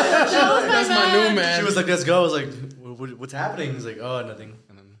 That's my new man. she was like, "Let's go." I was like, "What's happening?" He's like, "Oh, nothing,"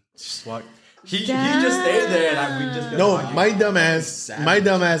 and then she just walked. He just stayed there, and we just kept No, talking. my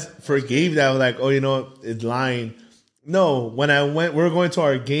dumbass forgave that. I was like, oh, you know, it's lying. No, when we were going to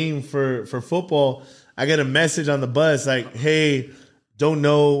our game for football, I get a message on the bus like, hey, don't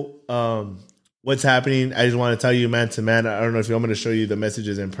know what's happening. I just want to tell you man to man. I don't know if you want me to show you the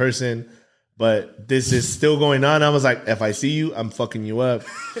messages in person, but this is still going on. I was like, if I see you, I'm fucking you up.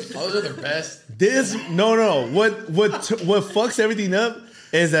 Those are the best. No. What fucks everything up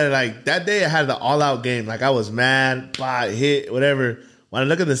is that like that day I had the all out game. Like I was mad, hit, whatever. When I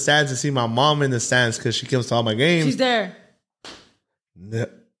look at the stands and see my mom in the stands because she comes to all my games. She's there.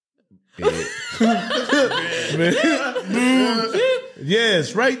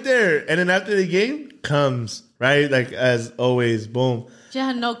 Yes, right there. And then after the game comes, right? Like as always, boom. She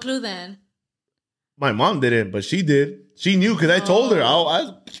had no clue then. My mom didn't, but she did. She knew because I told her.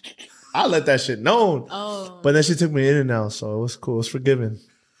 I let that shit known. Oh. But then she took me in and out, so it was cool. It was forgiven.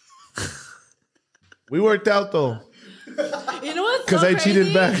 We worked out though. You know what's Because so I crazy?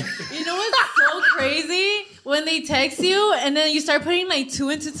 cheated back. You know what's so crazy? When they text you and then you start putting like two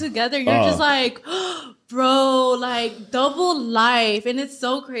and two together, you're just like, bro, like double life. And it's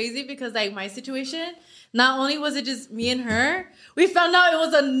so crazy because like my situation, not only was it just me and her, we found out it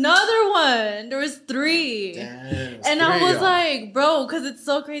was another one. There was 3. Damn, and I was like, bro, because it's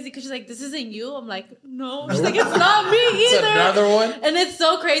so crazy. Because she's like, this isn't you. I'm like, no. She's like, it's not me either. It's another one. And it's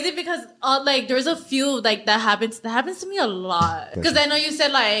so crazy because like there's a few like that happens to me a lot. Because I know you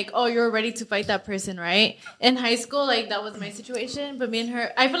said like, oh, you're ready to fight that person, right? In high school, like that was my situation. But me and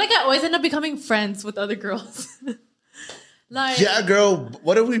her, I feel like I always end up becoming friends with other girls. Like, Yeah, girl.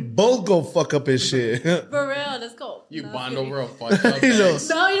 What if we both go fuck up his shit? for real, let's go. You No, bond I'm kidding. over a fucked up You know. ex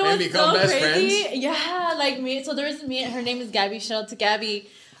No, you know and what's become so best crazy? friends. Yeah, like me. So there's me. Her name is Gabby. Shout out to Gabby.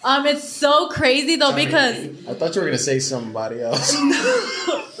 It's so crazy though because I thought you were gonna say somebody else.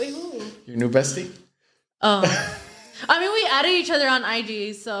 wait, who? Your new bestie. Oh, I mean, we added each other on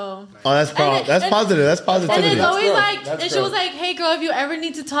IG, so. Oh, that's positive. That's positive. That's And positivity. it's always growth. like, That's and she growth. was like, "Hey, girl, if you ever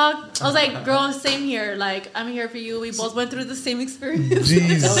need to talk," I was like, "Girl, same here. Like, I'm here for you. We both went through the same experience."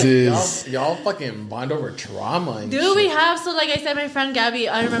 Jesus. Y'all fucking bond over trauma and Dude, shit. we have. So, like I said, my friend Gabby,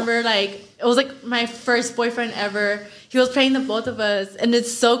 I remember, like, it was like my first boyfriend ever. He was playing the both of us. And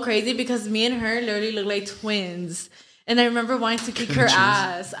it's so crazy because me and her literally look like twins. And I remember wanting to kick her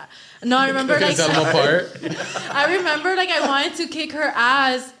ass. No, I remember, like, Set them apart. I remember, like, I wanted to kick her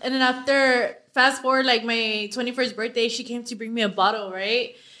ass. And then after, fast forward, like, my 21st birthday, she came to bring me a bottle,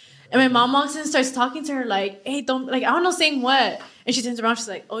 right? And my mom walks in and starts talking to her, like, hey, don't, like, I don't know, saying what? And she turns around, she's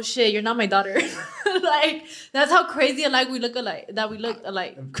like, oh, shit, you're not my daughter. Like, that's how crazy alike we look alike,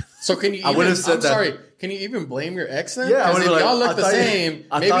 So can you? I would have said I'm that. sorry. Can you even blame your ex then? Yeah, I 'Cause would've if been y'all like, look the I thought you- same,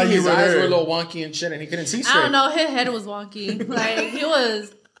 I maybe thought you his were eyes her. were a little wonky and shit, and he couldn't see straight. I don't know, his head was wonky. Like, he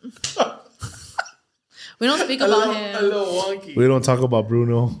was... We don't speak about him. A little wonky. We don't talk about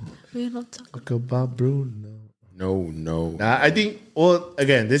Bruno. We don't talk. Talk about Bruno. No. Nah, I think, well,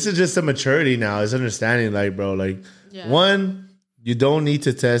 again, this is just a maturity now. It's understanding, like, bro, like, Yeah. one, you don't need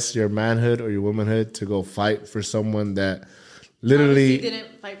to test your manhood or your womanhood to go fight for someone that literally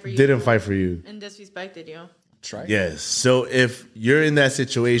didn't fight for you and disrespected you. That's right. Yes. So if you're in that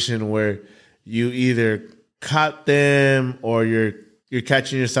situation where you either caught them or you're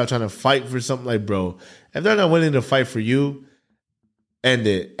catching yourself trying to fight for something, like, bro, if they're not willing to fight for you, end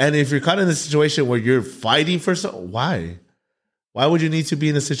it. And if you're caught in a situation where you're fighting for something, why? Why would you need to be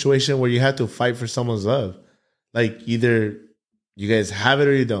in a situation where you have to fight for someone's love? Like, either you guys have it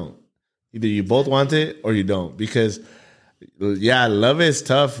or you don't. Either you both want it or you don't. Because, yeah, love is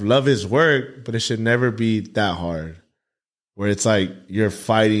tough. Love is work. But it should never be that hard. Where it's like you're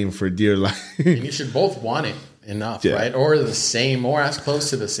fighting for dear life. And you should both want it enough, right? Or the same, or as close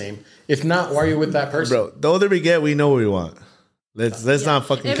to the same. If not, why are you with that person? Bro, the older we get, we know what we want. Let's not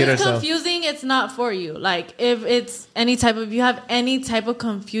fucking kid ourselves. If it's confusing, it's not for you. Like, if it's if you have any type of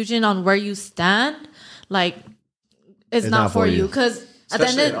confusion on where you stand, like, it's not for you. Because at the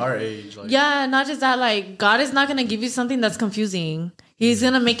end of our age, like, not just that, like, God is not gonna give you something that's confusing. He's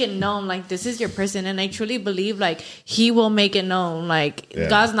gonna make it known, like, this is your person, and I truly believe, like, He will make it known. Like,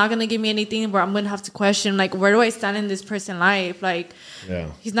 God's not gonna give me anything where I'm gonna have to question, like, where do I stand in this person's life? Like,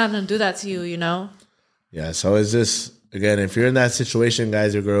 He's not gonna do that to you, you know? Yeah. So it's just, again, if you're in that situation,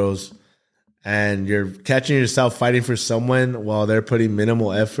 guys or girls, and you're catching yourself fighting for someone while they're putting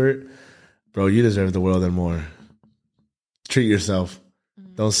minimal effort, bro, you deserve the world and more. Treat yourself.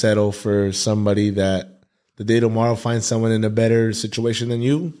 Don't settle for somebody that the day tomorrow finds someone in a better situation than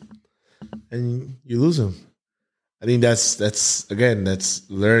you, and you lose them. I think that's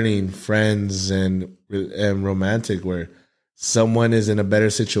learning friends and romantic, where someone is in a better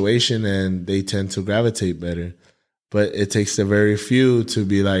situation and they tend to gravitate better. But it takes the very few to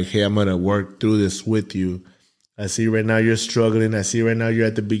be like, hey, I'm going to work through this with you. I see right now you're struggling. I see right now you're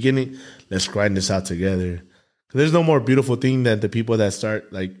at the beginning. Let's grind this out together. There's no more beautiful thing than the people that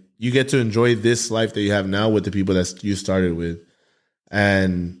start, like, you get to enjoy this life that you have now with the people that you started with.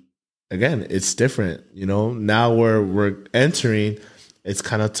 And again, it's different. You know, now we're entering, it's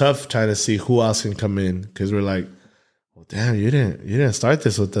kind of tough trying to see who else can come in, because we're like, well, damn, you didn't start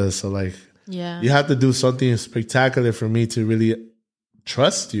this with us. So, like, you have to do something spectacular for me to really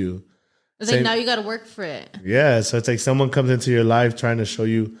trust you. It's like, now you got to work for it. Yeah. So it's like someone comes into your life trying to show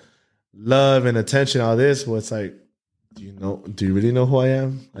you love and attention, all this. Well, it's like, do you really know who I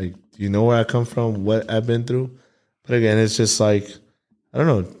am? Like, do you know where I come from, what I've been through? But again, it's just like, I don't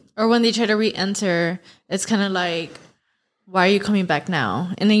know. Or when they try to re-enter, it's kind of like, why are you coming back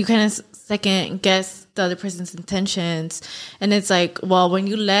now? And then you kind of second guess the other person's intentions. And it's like, well, when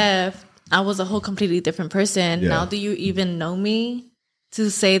you left, I was a whole completely different person. Now, do you even know me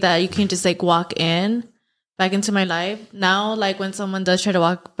to say that you can just, like, walk in back into my life? Now, like, when someone does try to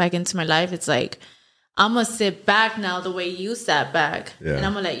walk back into my life, it's like, I'm going to sit back now the way you sat back. And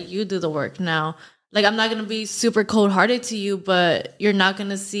I'm going to let you do the work now. Like, I'm not going to be super cold-hearted to you, but you're not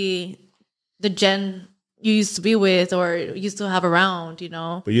going to see the Jen you used to be with or used to have around, you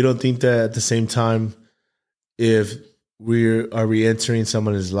know? But you don't think that at the same time, if we are re-entering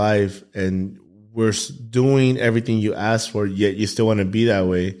someone's life and we're doing everything you asked for, yet you still want to be that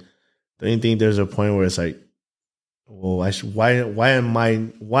way, don't you think there's a point where it's like, well, why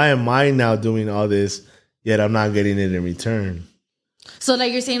am I now doing all this, yet I'm not getting it in return? So,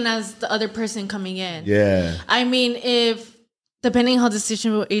 like, you're saying as the other person coming in. Yeah. I mean, depending how the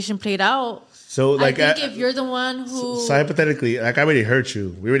situation played out, so, like, I think if you're the one who... So hypothetically, like, I already hurt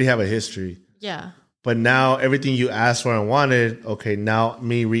you. We already have a history. Yeah. But now everything you asked for and wanted, okay, now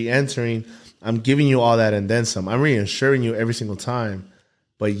me re-entering, I'm giving you all that and then some. I'm reassuring you every single time.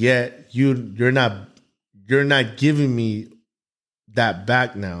 But yet you're not giving me that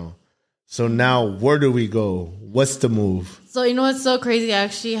back now. So now where do we go? What's the move? So, you know what's so crazy? I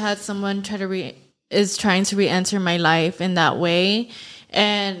actually had someone trying to re-enter my life in that way.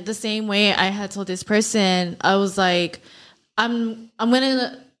 And the same way I had told this person, I was like, I'm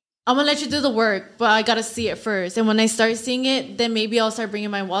gonna let you do the work, but I gotta see it first. And when I start seeing it, then maybe I'll start bringing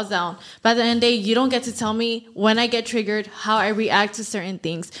my walls down. But at the end of the day, you don't get to tell me when I get triggered, how I react to certain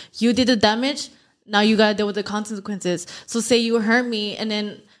things. You did the damage. Now you gotta deal with the consequences. So say you hurt me, and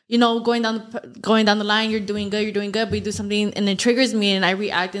then, you know, going down the line, you're doing good, but you do something and it triggers me, and I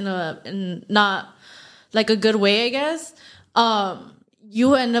react in not like a good way, I guess.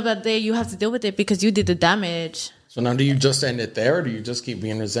 You end up that day, you have to deal with it because you did the damage. So now, do you just end it there, or do you just keep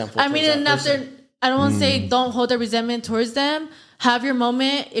being resentful? I mean, and after, I don't want to say don't hold a resentment towards them. Have your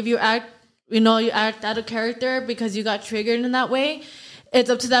moment. If you act out of character because you got triggered in that way, it's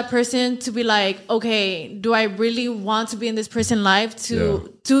up to that person to be like, okay, do I really want to be in this person's life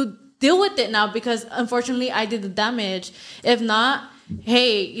to deal with it now because unfortunately I did the damage. If not,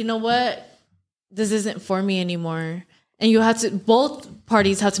 hey, you know what? This isn't for me anymore. And you have to, both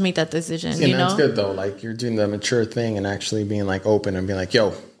parties have to make that decision. Yeah, you know, that's good though. Like you're doing the mature thing and actually being like open and being like,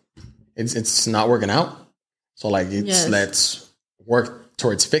 yo, it's not working out. So like, let's work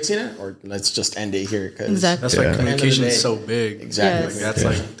towards fixing it, or let's just end it here. Cause exactly. That's why communication is so big. Exactly. Yes. That's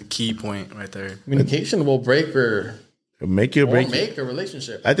like the key point right there. Communication will break or make you break make a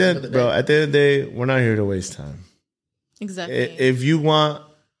relationship. At the end of the day, we're not here to waste time. Exactly. If you want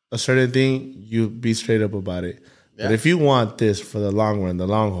a certain thing, you be straight up about it. Yeah. But if you want this for the long run, the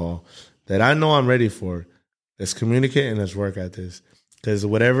long haul, that I know I'm ready for, let's communicate and let's work at this. Because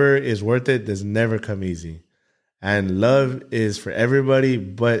whatever is worth it does never come easy. And love is for everybody,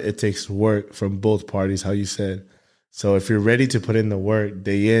 but it takes work from both parties, how you said. So if you're ready to put in the work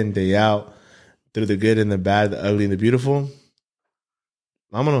day in, day out, through the good and the bad, the ugly and the beautiful,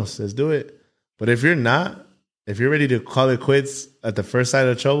 vámonos, let's do it. But if you're not, if you're ready to call it quits at the first sign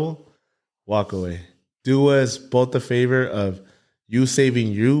of trouble, walk away. Do us both the favor of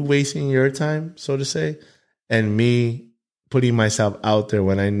you wasting your time, so to say, and me putting myself out there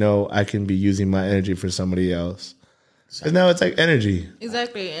when I know I can be using my energy for somebody else. And now it's like energy.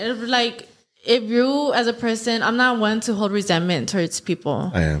 Exactly. Like, if you as a person, I'm not one to hold resentment towards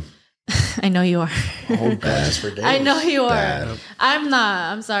people. I am. I know you are. Oh, God, for days. I know you are. Bad. I'm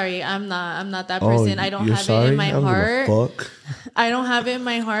not. I'm sorry. I'm not that person. I don't have it in my heart. Fuck. I don't have it in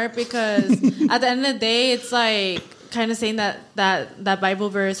my heart because at the end of the day, it's like kind of saying that Bible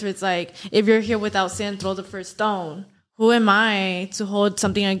verse where it's like, if you're here without sin, throw the first stone. Who am I to hold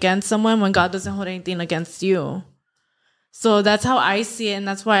something against someone when God doesn't hold anything against you? So that's how I see it. And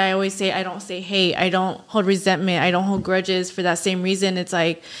that's why I always say, I don't say hate. I don't hold resentment. I don't hold grudges for that same reason. It's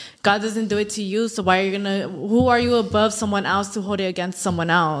like, God doesn't do it to you. So who are you above someone else to hold it against someone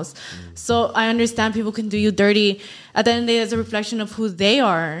else? So I understand people can do you dirty. At the end of the day, it's a reflection of who they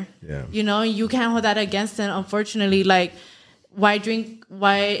are. Yeah. You know, you can't hold that against them. Unfortunately, like,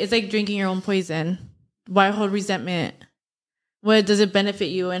 it's like drinking your own poison. Why hold resentment? What does it benefit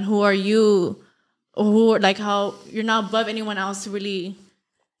you? And who are you? How you're not above anyone else to really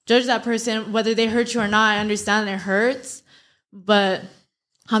judge that person, whether they hurt you or not. I understand it hurts, but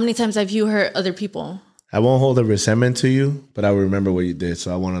how many times have you hurt other people? I won't hold a resentment to you, but I will remember what you did,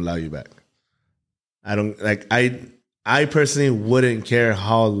 so I won't allow you back. I personally wouldn't care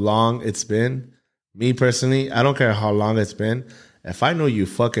how long it's been. Me personally, I don't care how long it's been. If I know you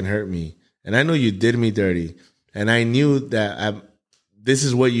fucking hurt me, and I know you did me dirty, and I knew that this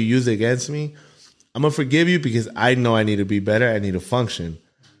is what you used against me, I'm going to forgive you because I know I need to be better. I need to function.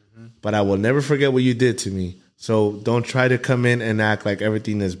 But I will never forget what you did to me. So don't try to come in and act like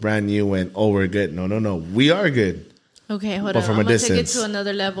everything is brand new and, oh, we're good. No. We are good. Okay, hold But on. from I'm a going to take it distance. to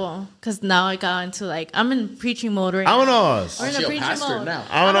another level because now I got into I'm in preaching mode right now. Vámonos. We're in a You're a preaching pastor mode. now.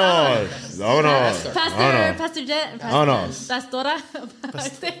 Vámonos. Pastor Jet and Vámonos. Pastora.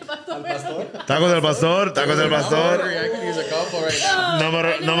 Tacos del pastor. I could use a couple right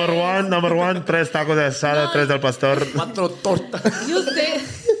now. Number one, 3 tacos de asada, 3 del pastor. Cuatro tortas. You say.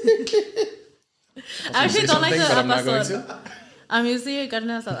 I actually don't like the but I'm not going pastor. to. I'm usually carne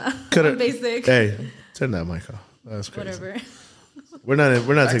asada. Coulda- I'm basic. Hey, turn that mic off. That's crazy. Whatever.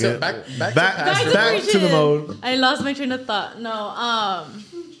 We're not taking to- it. back to back pastor. to the mode. I lost my train of thought. No,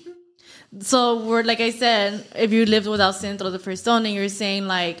 so we're like I said, if you lived without sin, throw the first stone, and you're saying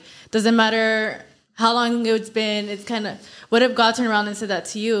like, doesn't matter how long it's been. It's kind of, what if God turned around and said that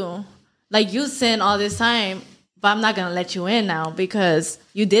to you? Like, you sinned all this time, but I'm not gonna let you in now because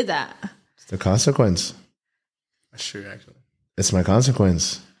you did that. It's the consequence. That's true, actually. It's my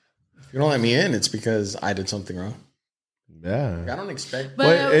consequence. If you don't let me in, it's because I did something wrong. Yeah. I don't expect. But-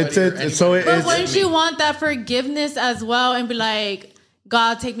 Well, But wouldn't you want that forgiveness as well and be like,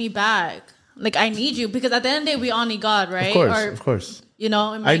 God, take me back? Like, I need you. Because at the end of the day, we all need God, right? Of course. You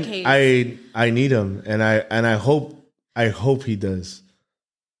know, in my case. I need him, and I hope he does.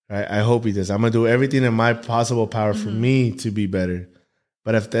 Right? I hope he does. I'm gonna do everything in my possible power for me to be better.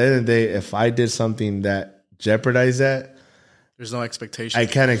 But at the end of the day, if I did something that jeopardized that, There's no expectation. I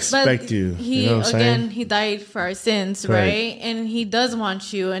can't expect you. He, You know what I'm saying? he died for our sins, Right. right? And he does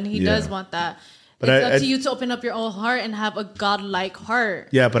want you, and he Yeah. does want that. But it's I- up to you to open up your own heart and have a God-like heart.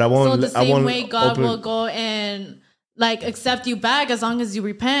 Yeah, but I So won't. the I same won't way God open, will go and like accept you back as long as you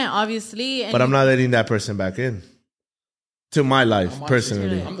repent, obviously. And But I'm not letting that person back in to my life I'm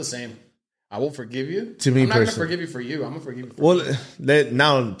personally. I'm the same. I will forgive you. To me I'm not gonna personally. forgive you for you. I'm gonna forgive you for Well,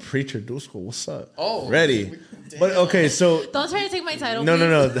 now preacher Dusko, what's up? Oh, ready. But okay, so Don't try to take my title.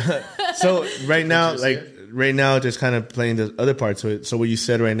 no. please. So right now, Preacher's like right now, just kind of playing the other part to it. So what you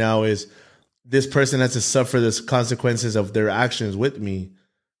said right now is this person has to suffer the consequences of their actions with me.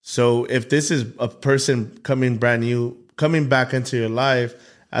 So if this is a person coming brand new, coming back into your life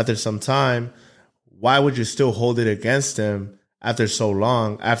after some time, why would you still hold it against them after so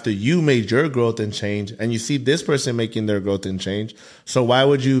long, after you made your growth and change, and you see this person making their growth and change? So why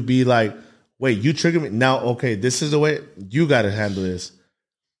would you be like, wait, you triggered me. Now, okay, this is the way you got to handle this.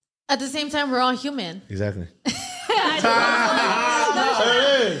 At the same time, we're all human. Exactly. There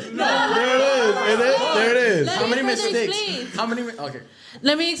it is. How many mistakes? Okay.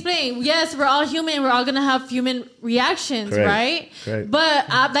 Let me explain. Yes, we're all human. We're all going to have human reactions, Correct. right? Correct. But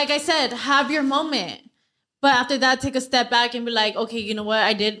like I said, have your moment. But after that, take a step back and be like, okay, you know what?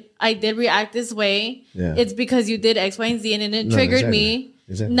 I did react this way. Yeah. It's because you did X, Y, and Z, and it triggered me.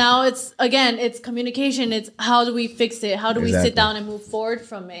 Exactly. Now it's communication. It's how do we fix it? How do we sit down and move forward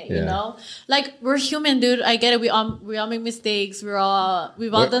from it? Yeah. You know, like we're human, dude. I get it. We all make mistakes. We've all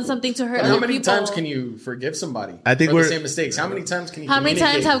done something to hurt other How many people. times can you forgive somebody? I think for we're the same mistakes. How many times can you? How many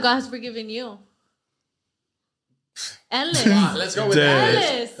times communicate? have God forgiven you? Endless. Let's go with Endless.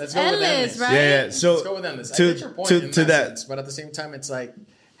 endless. Let's go with Endless, endless. right? Yeah. So Let's go with endless. I to get your point to in to that. sense, but at the same time, it's like,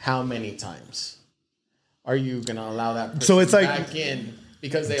 how many times are you gonna allow that person So it's like- back in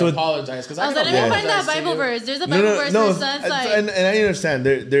because they So- apologize? Because I was like, let me find that Bible verse. There's a Bible verse where it says like, and I understand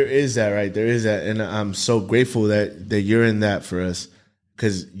there is that, right? There is that, and I'm so grateful that you're in that for us,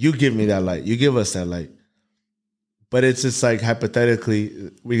 because you give me that light, you give us that light. But it's just like,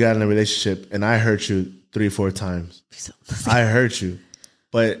 hypothetically, we got in a relationship and I hurt you 3-4 times. I hurt you,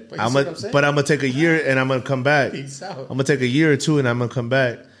 but I'm gonna take a year and I'm gonna come back. Peace out. I'm gonna take a year or two and I'm gonna come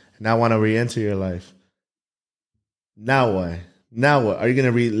back and I want to re-enter your life. Now what? Now what? Are you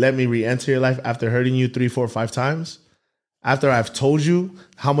gonna let me re-enter your life after hurting you 3, 4, 5 times? After I've told you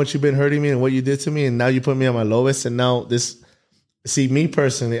how much you've been hurting me and what you did to me, and now you put me on my lowest, and now this. See, me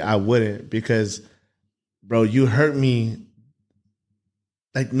personally, I wouldn't, because, bro, you hurt me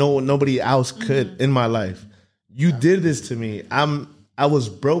like nobody else could in my life. You did this to me. I was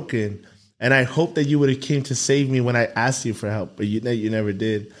broken, and I hope that you would have came to save me when I asked you for help, but you never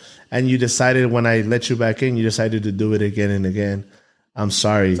did. And you decided, when I let you back in, you decided to do it again and again. I'm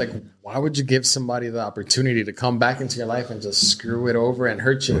sorry. It's like, why would you give somebody the opportunity to come back into your life and just screw it over and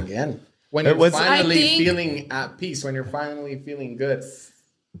hurt you again? When you're finally feeling at peace, when you're finally feeling good.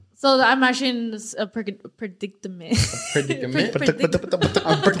 so I'm actually in a predicament. Predicament? Hey,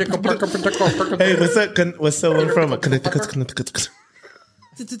 what's that one from?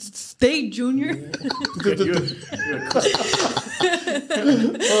 Stay Junior.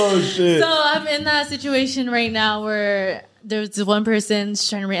 Oh shit. So I'm in that situation right now where there's one person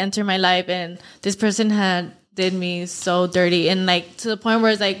trying to re-enter my life, and this person did me so dirty, and like to the point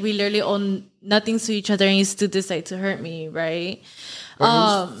where it's like we literally own nothing to each other, and you still decide to hurt me, right?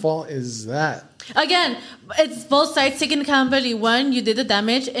 Whose fault is that? Again, it's both sides taking accountability. One, you did the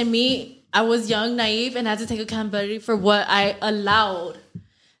damage, and me, I was young, naive, and had to take accountability for what I allowed.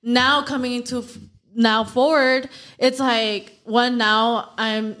 Now coming into forward, it's like, one, now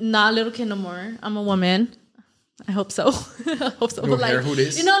I'm not a little kid no more. I'm a woman. I hope so. I hope so. You know,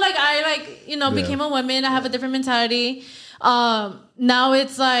 like I became a woman. I have a different mentality. Now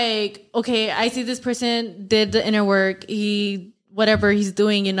it's like, okay, I see this person did the inner work. Whatever he's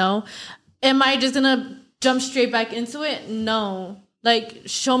doing, you know, am I just gonna jump straight back into it? No. Like,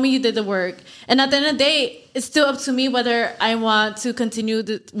 show me you did the work. And at the end of the day, it's still up to me whether I want to continue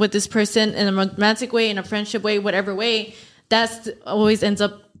with this person in a romantic way, in a friendship way, whatever way. That's always ends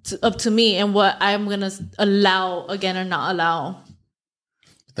up to me and what I'm going to allow again or not allow.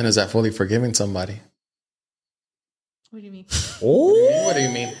 Then is that fully forgiving somebody? What do you mean? Oh, what do you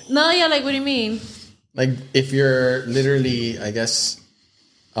mean? No, yeah, like, what do you mean? Like, if you're literally, I guess,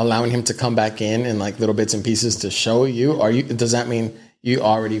 allowing him to come back in like little bits and pieces to show you, does that mean you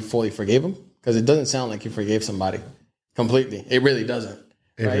already fully forgave him? Because it doesn't sound like you forgave somebody completely. It really doesn't.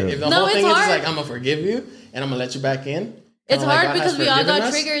 Right? If the whole thing is just like, I'm gonna forgive you and I'm gonna let you back in. It's hard because we all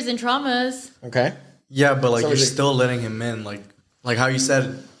got triggers and traumas. Okay. Yeah, but like, so you're still letting him in, like how you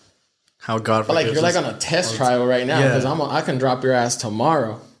said, how God. But like, you're like on a test trial right now, because I can drop your ass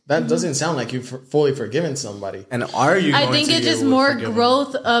tomorrow. That doesn't sound like you've fully forgiven somebody. And are you? I think it's just more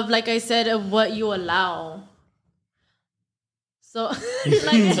growth of, like I said, of what you allow. So,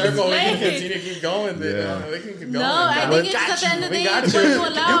 like, circle, we can continue to keep going. We can keep going. No, I think it's at the end of the day, it's what you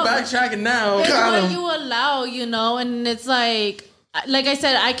allow. You're backtracking now. It's what you allow, you know, and it's like I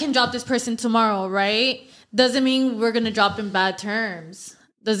said, I can drop this person tomorrow, right? Doesn't mean we're gonna drop in bad terms.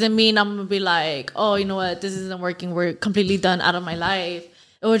 Doesn't mean I'm gonna be like, oh, you know what, this isn't working. We're completely done out of my life.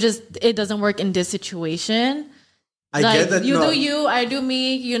 it doesn't work in this situation. I Like, get that you do you, I do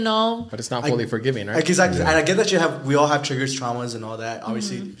me, you know. But it's not fully forgiving, right? Exactly, and I get that we all have triggers, traumas, and all that.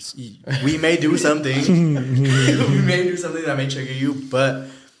 Obviously, we may do something, we may do something that may trigger you, but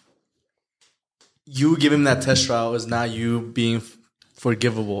you giving that test trial is not you being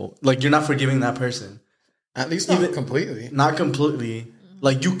forgivable. Like, you're not forgiving that person. At least not completely. Not completely.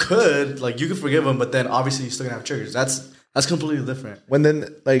 Like, you could forgive them, but then obviously you're still gonna have triggers. That's completely different. When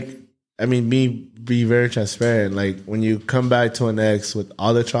then, like, I mean, be very transparent. Like, when you come back to an ex with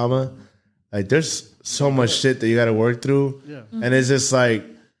all the trauma, like, there's so much shit that you got to work through. Yeah. And it's just like,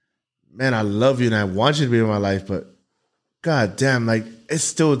 man, I love you and I want you to be in my life, but god damn, like, it's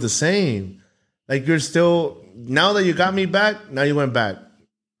still the same. Like, you're still, now that you got me back, now you went back.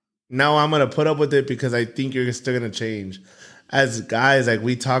 Now I'm going to put up with it because I think you're still going to change. As guys, like,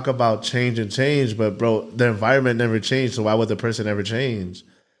 we talk about change, but bro, the environment never changed. So why would the person ever change?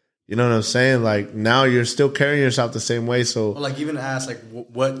 You know what I'm saying? Like, now you're still carrying yourself the same way. So, well, like, even ask, like,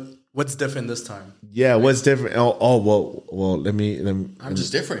 what's different this time? Yeah, right? What's different? Well, let me. I'm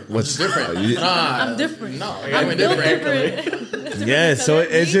just different. What's different? I'm different. No, I'm different. Yeah, so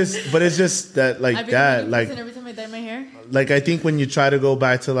it's just that, like, that, like, every time I dye my hair. Like, I think when you try to go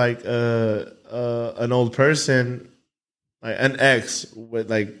back to, like, an old person, like an ex, with,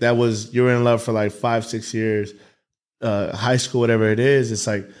 like, that was, you were in love for like 5-6 years, high school, whatever it is, it's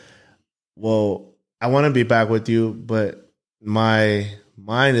like, well, I want to be back with you, but my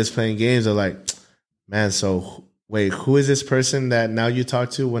mind is playing games of like, man, so wait, who is this person that now you talk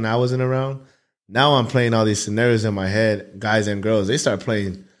to when I wasn't around? Now I'm playing all these scenarios in my head, guys and girls. They start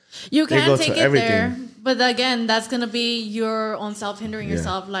playing. You can take it there, but again, that's gonna be your own self hindering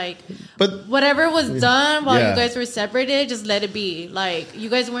yourself. Like, but whatever was done while you guys were separated, just let it be. Like, you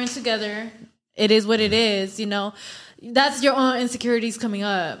guys weren't together. It is what it is. You know, that's your own insecurities coming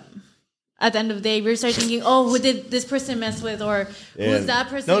up. At the end of the day, we start thinking, "Oh, who did this person mess with?" Or who's that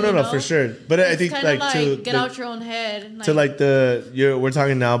person? No, for sure. But it's I think like to get out your own head. Like, to like we're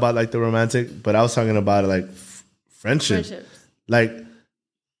talking now about like the romantic, but I was talking about like friendships. Like,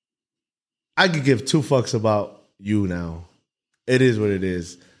 I could give 2 fucks about you now. It is what it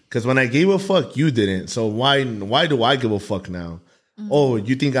is. Because when I gave a fuck, you didn't. So why do I give a fuck now? Mm-hmm. Oh,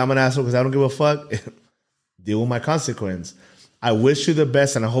 you think I'm an asshole because I don't give a fuck? Deal with my consequence. I wish you the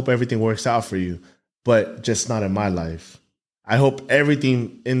best and I hope everything works out for you, but just not in my life. I hope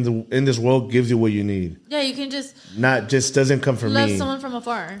everything in this world gives you what you need. Yeah, you can just doesn't come from me. Love someone from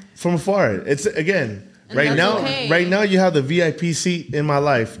afar. From afar. It's again, and right now you have the VIP seat in my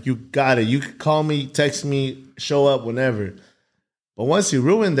life. You got it. You can call me, text me, show up whenever. But once you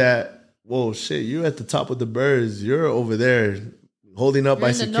ruin that, whoa, shit, you're at the top of the birds. You're over there holding up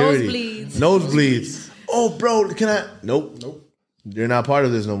by security. Nosebleeds. Oh, bro, can I? Nope. You're not part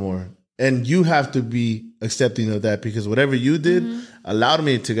of this no more. And you have to be accepting of that because whatever you did allowed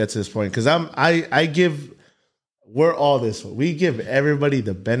me to get to this point. Because we're all this way. We give everybody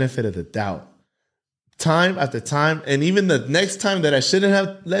the benefit of the doubt. Time after time. And even the next time that I shouldn't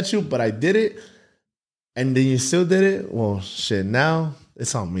have let you, but I did it. And then you still did it. Well, shit, now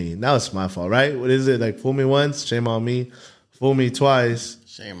it's on me. Now it's my fault, right? What is it? Like, fool me once, shame on me. Fool me twice.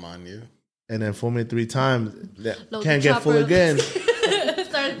 Shame on you. And then fool me 3 times. Can't get fooled again.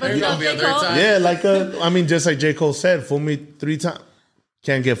 Yeah, like just like J. Cole said, fool me 3 times.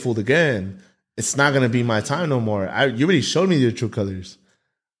 Can't get fooled again. It's not gonna be my time no more. You already showed me your true colors.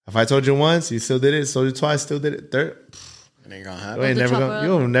 If I told you once, you still did it. Told you twice, still did it. Third, it ain't gonna happen.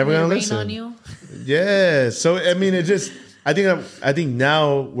 You're never gonna listen. On you. Yeah. So I mean, I think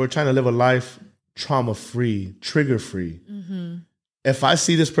now we're trying to live a life trauma free, trigger free. Mm-hmm. If I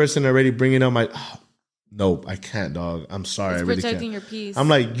see this person already bringing up nope, I can't, dog. I'm sorry. It's I really protecting can't. Your peace. I'm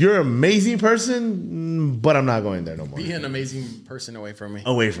like, you're an amazing person, but I'm not going there no more. Be an amazing person away from me.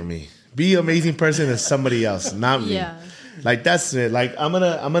 Away from me. Be an amazing person to somebody else, not me. Yeah. Like, that's it. Like, I'm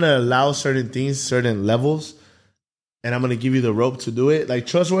gonna allow certain things, certain levels, and I'm gonna give you the rope to do it. Like,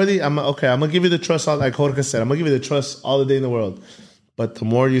 trustworthy. I'm gonna give you the trust. Like Jorge said, I'm gonna give you the trust all the day in the world. But the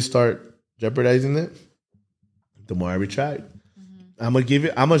more you start jeopardizing it, the more I retract. I'm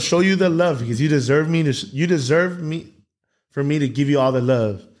gonna show you the love because you deserve me for me to give you all the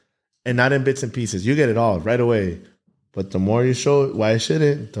love and not in bits and pieces. You get it all right away. But the more you show it, why I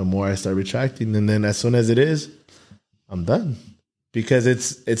shouldn't, the more I start retracting. And then as soon as it is, I'm done. Because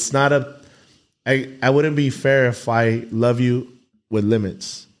it's not I wouldn't be fair if I love you with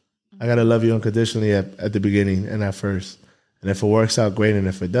limits. I gotta love you unconditionally at the beginning and at first. And if it works out, great. And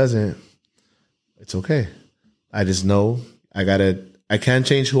if it doesn't, it's okay. I just know I can't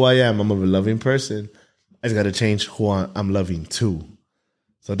change who I am. I'm a loving person. I just got to change who I'm loving too.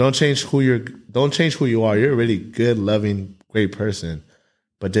 So don't change who you are. You're a really good, loving, great person,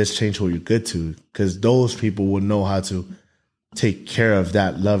 but just change who you're good to, because those people will know how to take care of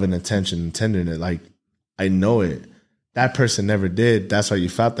that love and attention and tenderness. Like, I know it. That person never did. That's why you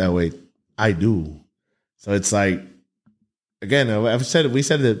felt that way. I do. So it's like, again, we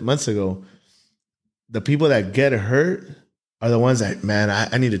said it months ago. The people that get hurt are the ones that, man,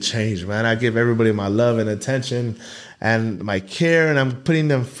 I need to change, man. I give everybody my love and attention and my care, and I'm putting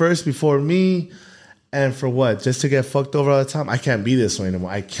them first before me. And for what? Just to get fucked over all the time? I can't be this way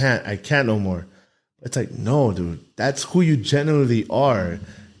anymore. I can't no more. It's like, no, dude. That's who you genuinely are.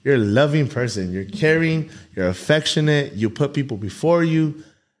 You're a loving person. You're caring. You're affectionate. You put people before you.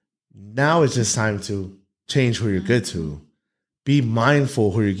 Now it's just time to change who you're good to. Be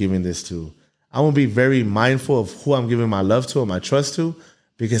mindful who you're giving this to. I will be very mindful of who I'm giving my love to and my trust to,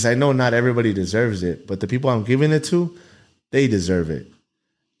 because I know not everybody deserves it, but the people I'm giving it to, they deserve it.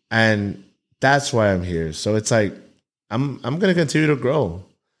 And that's why I'm here. So it's like, I'm going to continue to grow.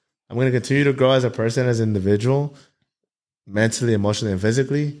 I'm going to continue to grow as a person, as an individual, mentally, emotionally, and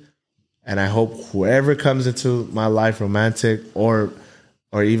physically. And I hope whoever comes into my life, romantic or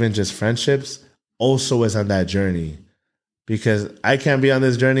even just friendships, also is on that journey. Because I can't be on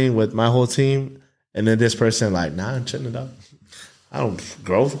this journey with my whole team, and then this person like, nah, I'm chilling it up. I don't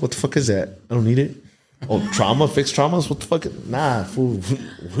growth. What the fuck is that? I don't need it. Oh, trauma, fixed traumas. What the fuck? Nah, fool.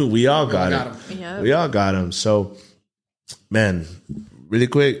 We all got it. Yep. We all got them. So, man, really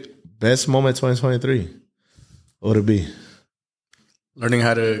quick, best moment 2023. What would it be? Learning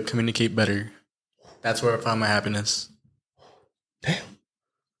how to communicate better. That's where I found my happiness. Damn.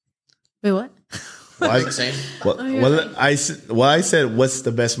 Wait, what? Same. I said, what's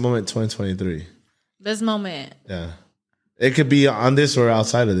the best moment 2023? Best moment. Yeah. It could be on this or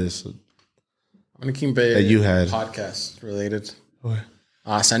outside of this. I'm going to keep it that you had. Podcast related. Okay.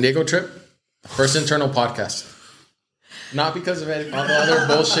 San Diego trip. First internal podcast. Not because of any all the other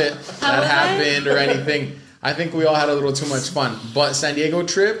bullshit that happened or anything. I think we all had a little too much fun. But San Diego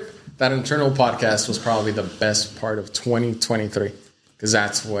trip, that internal podcast was probably the best part of 2023. Because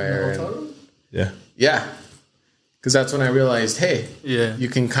that's where... Yeah. Yeah. Because that's when I realized, hey, you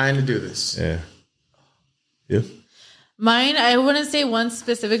can kind of do this. Yeah. Yeah. Mine, I wouldn't say one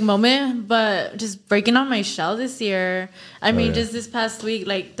specific moment, but just breaking out my shell this year. I mean, just this past week,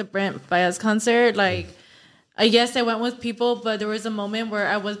 like the Brent Baez concert, like, I guess I went with people, but there was a moment where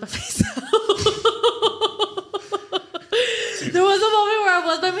I was by myself. There was a moment where I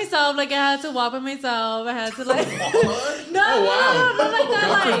was by myself, like I had to walk by myself. I had to like, no, not like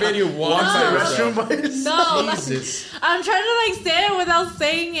that. God forbid you walk to the restroom by yourself. No, Jesus. I'm trying to like say it without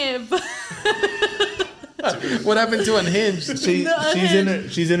saying it. But what happened to Unhinged?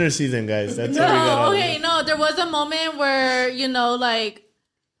 She's in her season, guys. That's what we got. Okay, no, there was a moment where, you know, like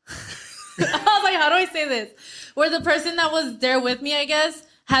I was like, how do I say this? Where the person that was there with me, I guess,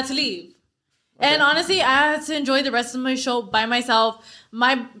 had to leave. Okay. And honestly, I had to enjoy the rest of my show by myself.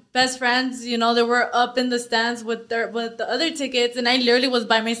 My best friends, you know, they were up in the stands with the other tickets, and I literally was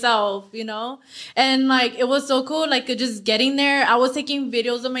by myself, you know? And like, it was so cool, like just getting there. I was taking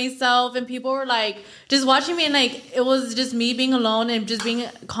videos of myself, and people were like just watching me, and like, it was just me being alone and just being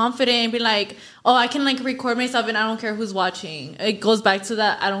confident and being like, oh, I can like record myself and I don't care who's watching. It goes back to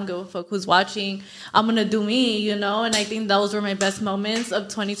that. I don't give a fuck who's watching. I'm going to do me, you know? And I think those were my best moments of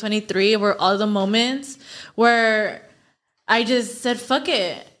 2023, were all the moments where I just said, fuck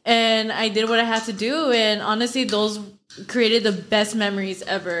it. And I did what I had to do. And honestly, those created the best memories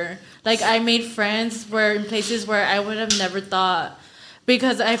ever. Like, I made friends in places where I would have never thought.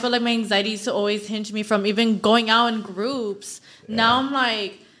 Because I feel like my anxiety used to always hinge me from even going out in groups. Yeah. Now I'm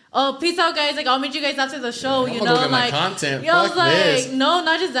like, oh, peace out, guys. Like, I'll meet you guys after the show, you know? Look at like, my content. I was Fuck like, this. no,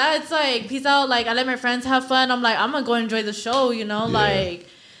 not just that. It's like, peace out. Like, I let my friends have fun. I'm like, I'm going to go enjoy the show, you know? Yeah. Like,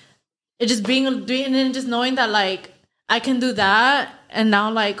 it just and then just knowing that, like, I can do that. And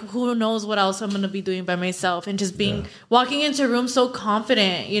now, like, who knows what else I'm going to be doing by myself. And just walking into a room so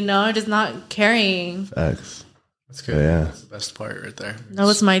confident, you know? Just not caring. Facts. That's good. Yeah. That's the best part right there. That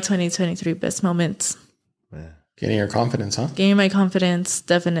was my 2023 best moments. Yeah. Getting your confidence, huh? Gaining my confidence,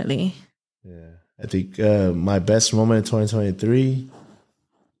 definitely. Yeah. I think my best moment in 2023,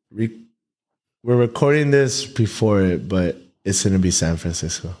 we're recording this before it, but it's going to be San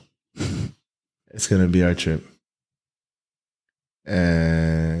Francisco. It's going to be our trip.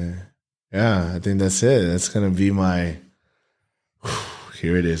 And yeah, I think that's it. That's going to be my...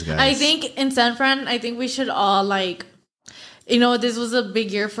 Here it is, guys. I think in San Fran, I think we should all, like, you know, this was a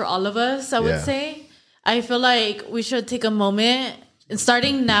big year for all of us, I would say. I feel like we should take a moment and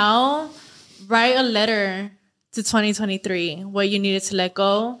starting now, write a letter to 2023, what you needed to let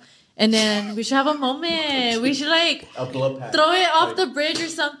go. And then we should have a moment. We should like throw it off the bridge or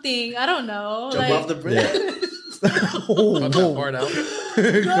something. I don't know. Jump like, off the bridge. Cut that part out.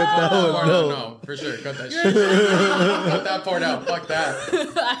 No, for sure. Cut that shit. Cut that part out. Fuck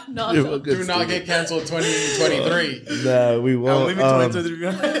that. No, Do not get canceled 2023. Nah, we won't. Leave me 2023.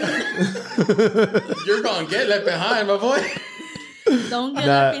 You're gonna get left behind, my boy. don't get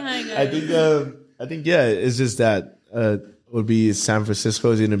left behind, guys. I think, yeah, it's just that would be San Francisco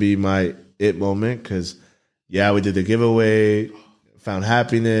is going to be my it moment because, yeah, we did the giveaway, found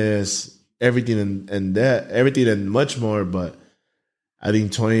happiness, everything everything and much more. But I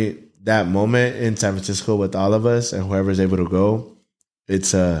think that moment in San Francisco with all of us and whoever's able to go,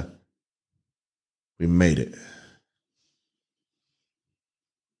 it's we made it.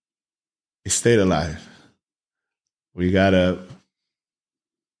 We stayed alive. We got up.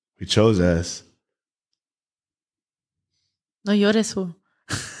 We chose us. No llores, fool.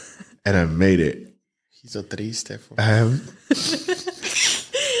 And I made it. He's so triste. I am. Bro,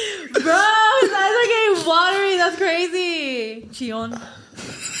 his eyes are getting watery. That's crazy. Chion.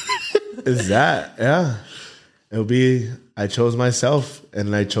 Is that? Yeah. It'll be, I chose myself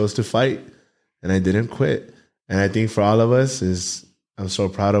and I chose to fight and I didn't quit. And I think for all of us I'm so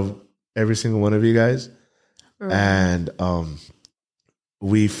proud of every single one of you guys. Right. And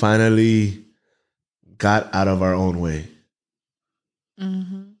we finally got out of our own way.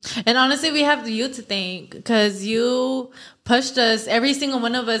 Mm-hmm. And honestly, we have you to thank because you pushed us, every single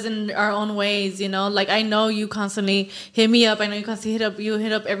one of us, in our own ways. You know, like I know you constantly hit me up. I know you constantly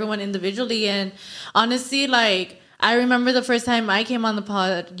hit up everyone individually. And honestly, like I remember the first time I came on the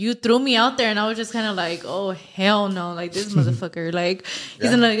pod, you threw me out there, and I was just kind of like, "Oh hell no!" Like this motherfucker, like he's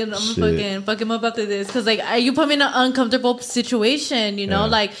gonna, I'm gonna fuck him up after this, because like you put me in an uncomfortable situation. You know,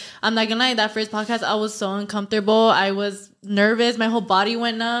 like I'm not gonna lie, that first podcast I was so uncomfortable. I was nervous. My whole body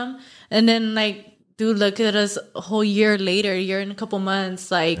went numb, and then like. Dude, look at us a whole year later, year and a couple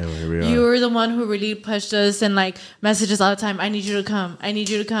months. Like, you were the one who really pushed us and, like, messaged us all the time. I need you to come. I need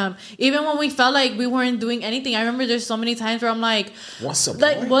you to come. Even when we felt like we weren't doing anything. I remember there's so many times where I'm like, what's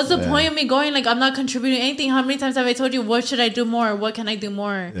the point of me going? Like, I'm not contributing anything. How many times have I told you, what should I do more? What can I do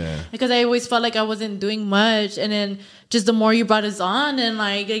more? Yeah. Because I always felt like I wasn't doing much. And then just the more you brought us on, and,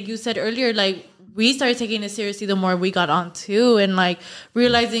 like you said earlier, like, we started taking it seriously the more we got on too, and like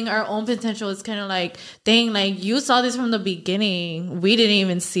realizing our own potential is kind of like, dang, like you saw this from the beginning. We didn't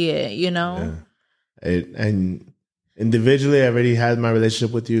even see it, you know? Yeah. And individually, I already had my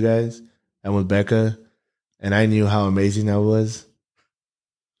relationship with you guys and with Becca, and I knew how amazing that was.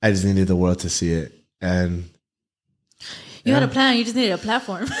 I just needed the world to see it. And you had a plan, you just needed a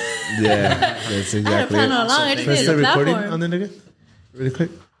platform. Yeah, that's exactly I had a plan all along, I just needed a platform. Recording on the nigga? Really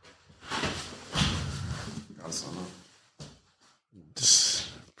quick. Just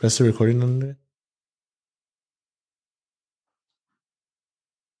press the recording on there.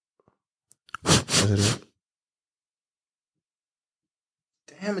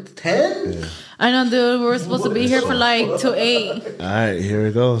 Damn, it's 10? Yeah. I know, dude. We're supposed to be here for like till 8. All right, here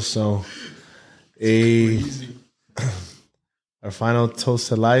we go. So, our final toast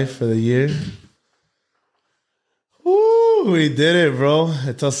to life for the year. Woo, we did it, bro.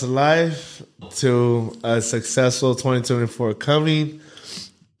 A toast to life, to a successful 2024 coming.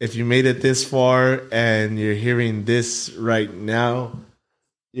 If you made it this far and you're hearing this right now,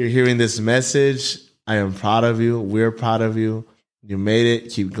 you're hearing this message, I am proud of you. We're proud of you. You made it.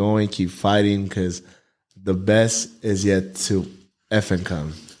 Keep going. Keep fighting, because the best is yet to effing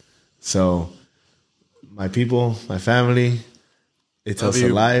come. So, my people, my family, a toast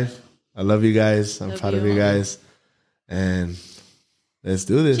to life. I love you guys. I'm proud of you guys. And let's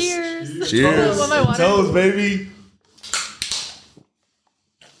do this. Cheers. Cheers. Toast, baby.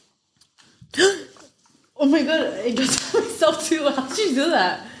 Oh my god, I just myself too. How did you do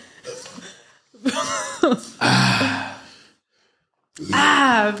that?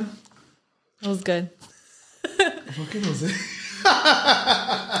 That was good. Fucking Jose.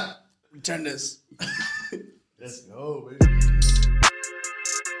 Return this. Let's go, baby.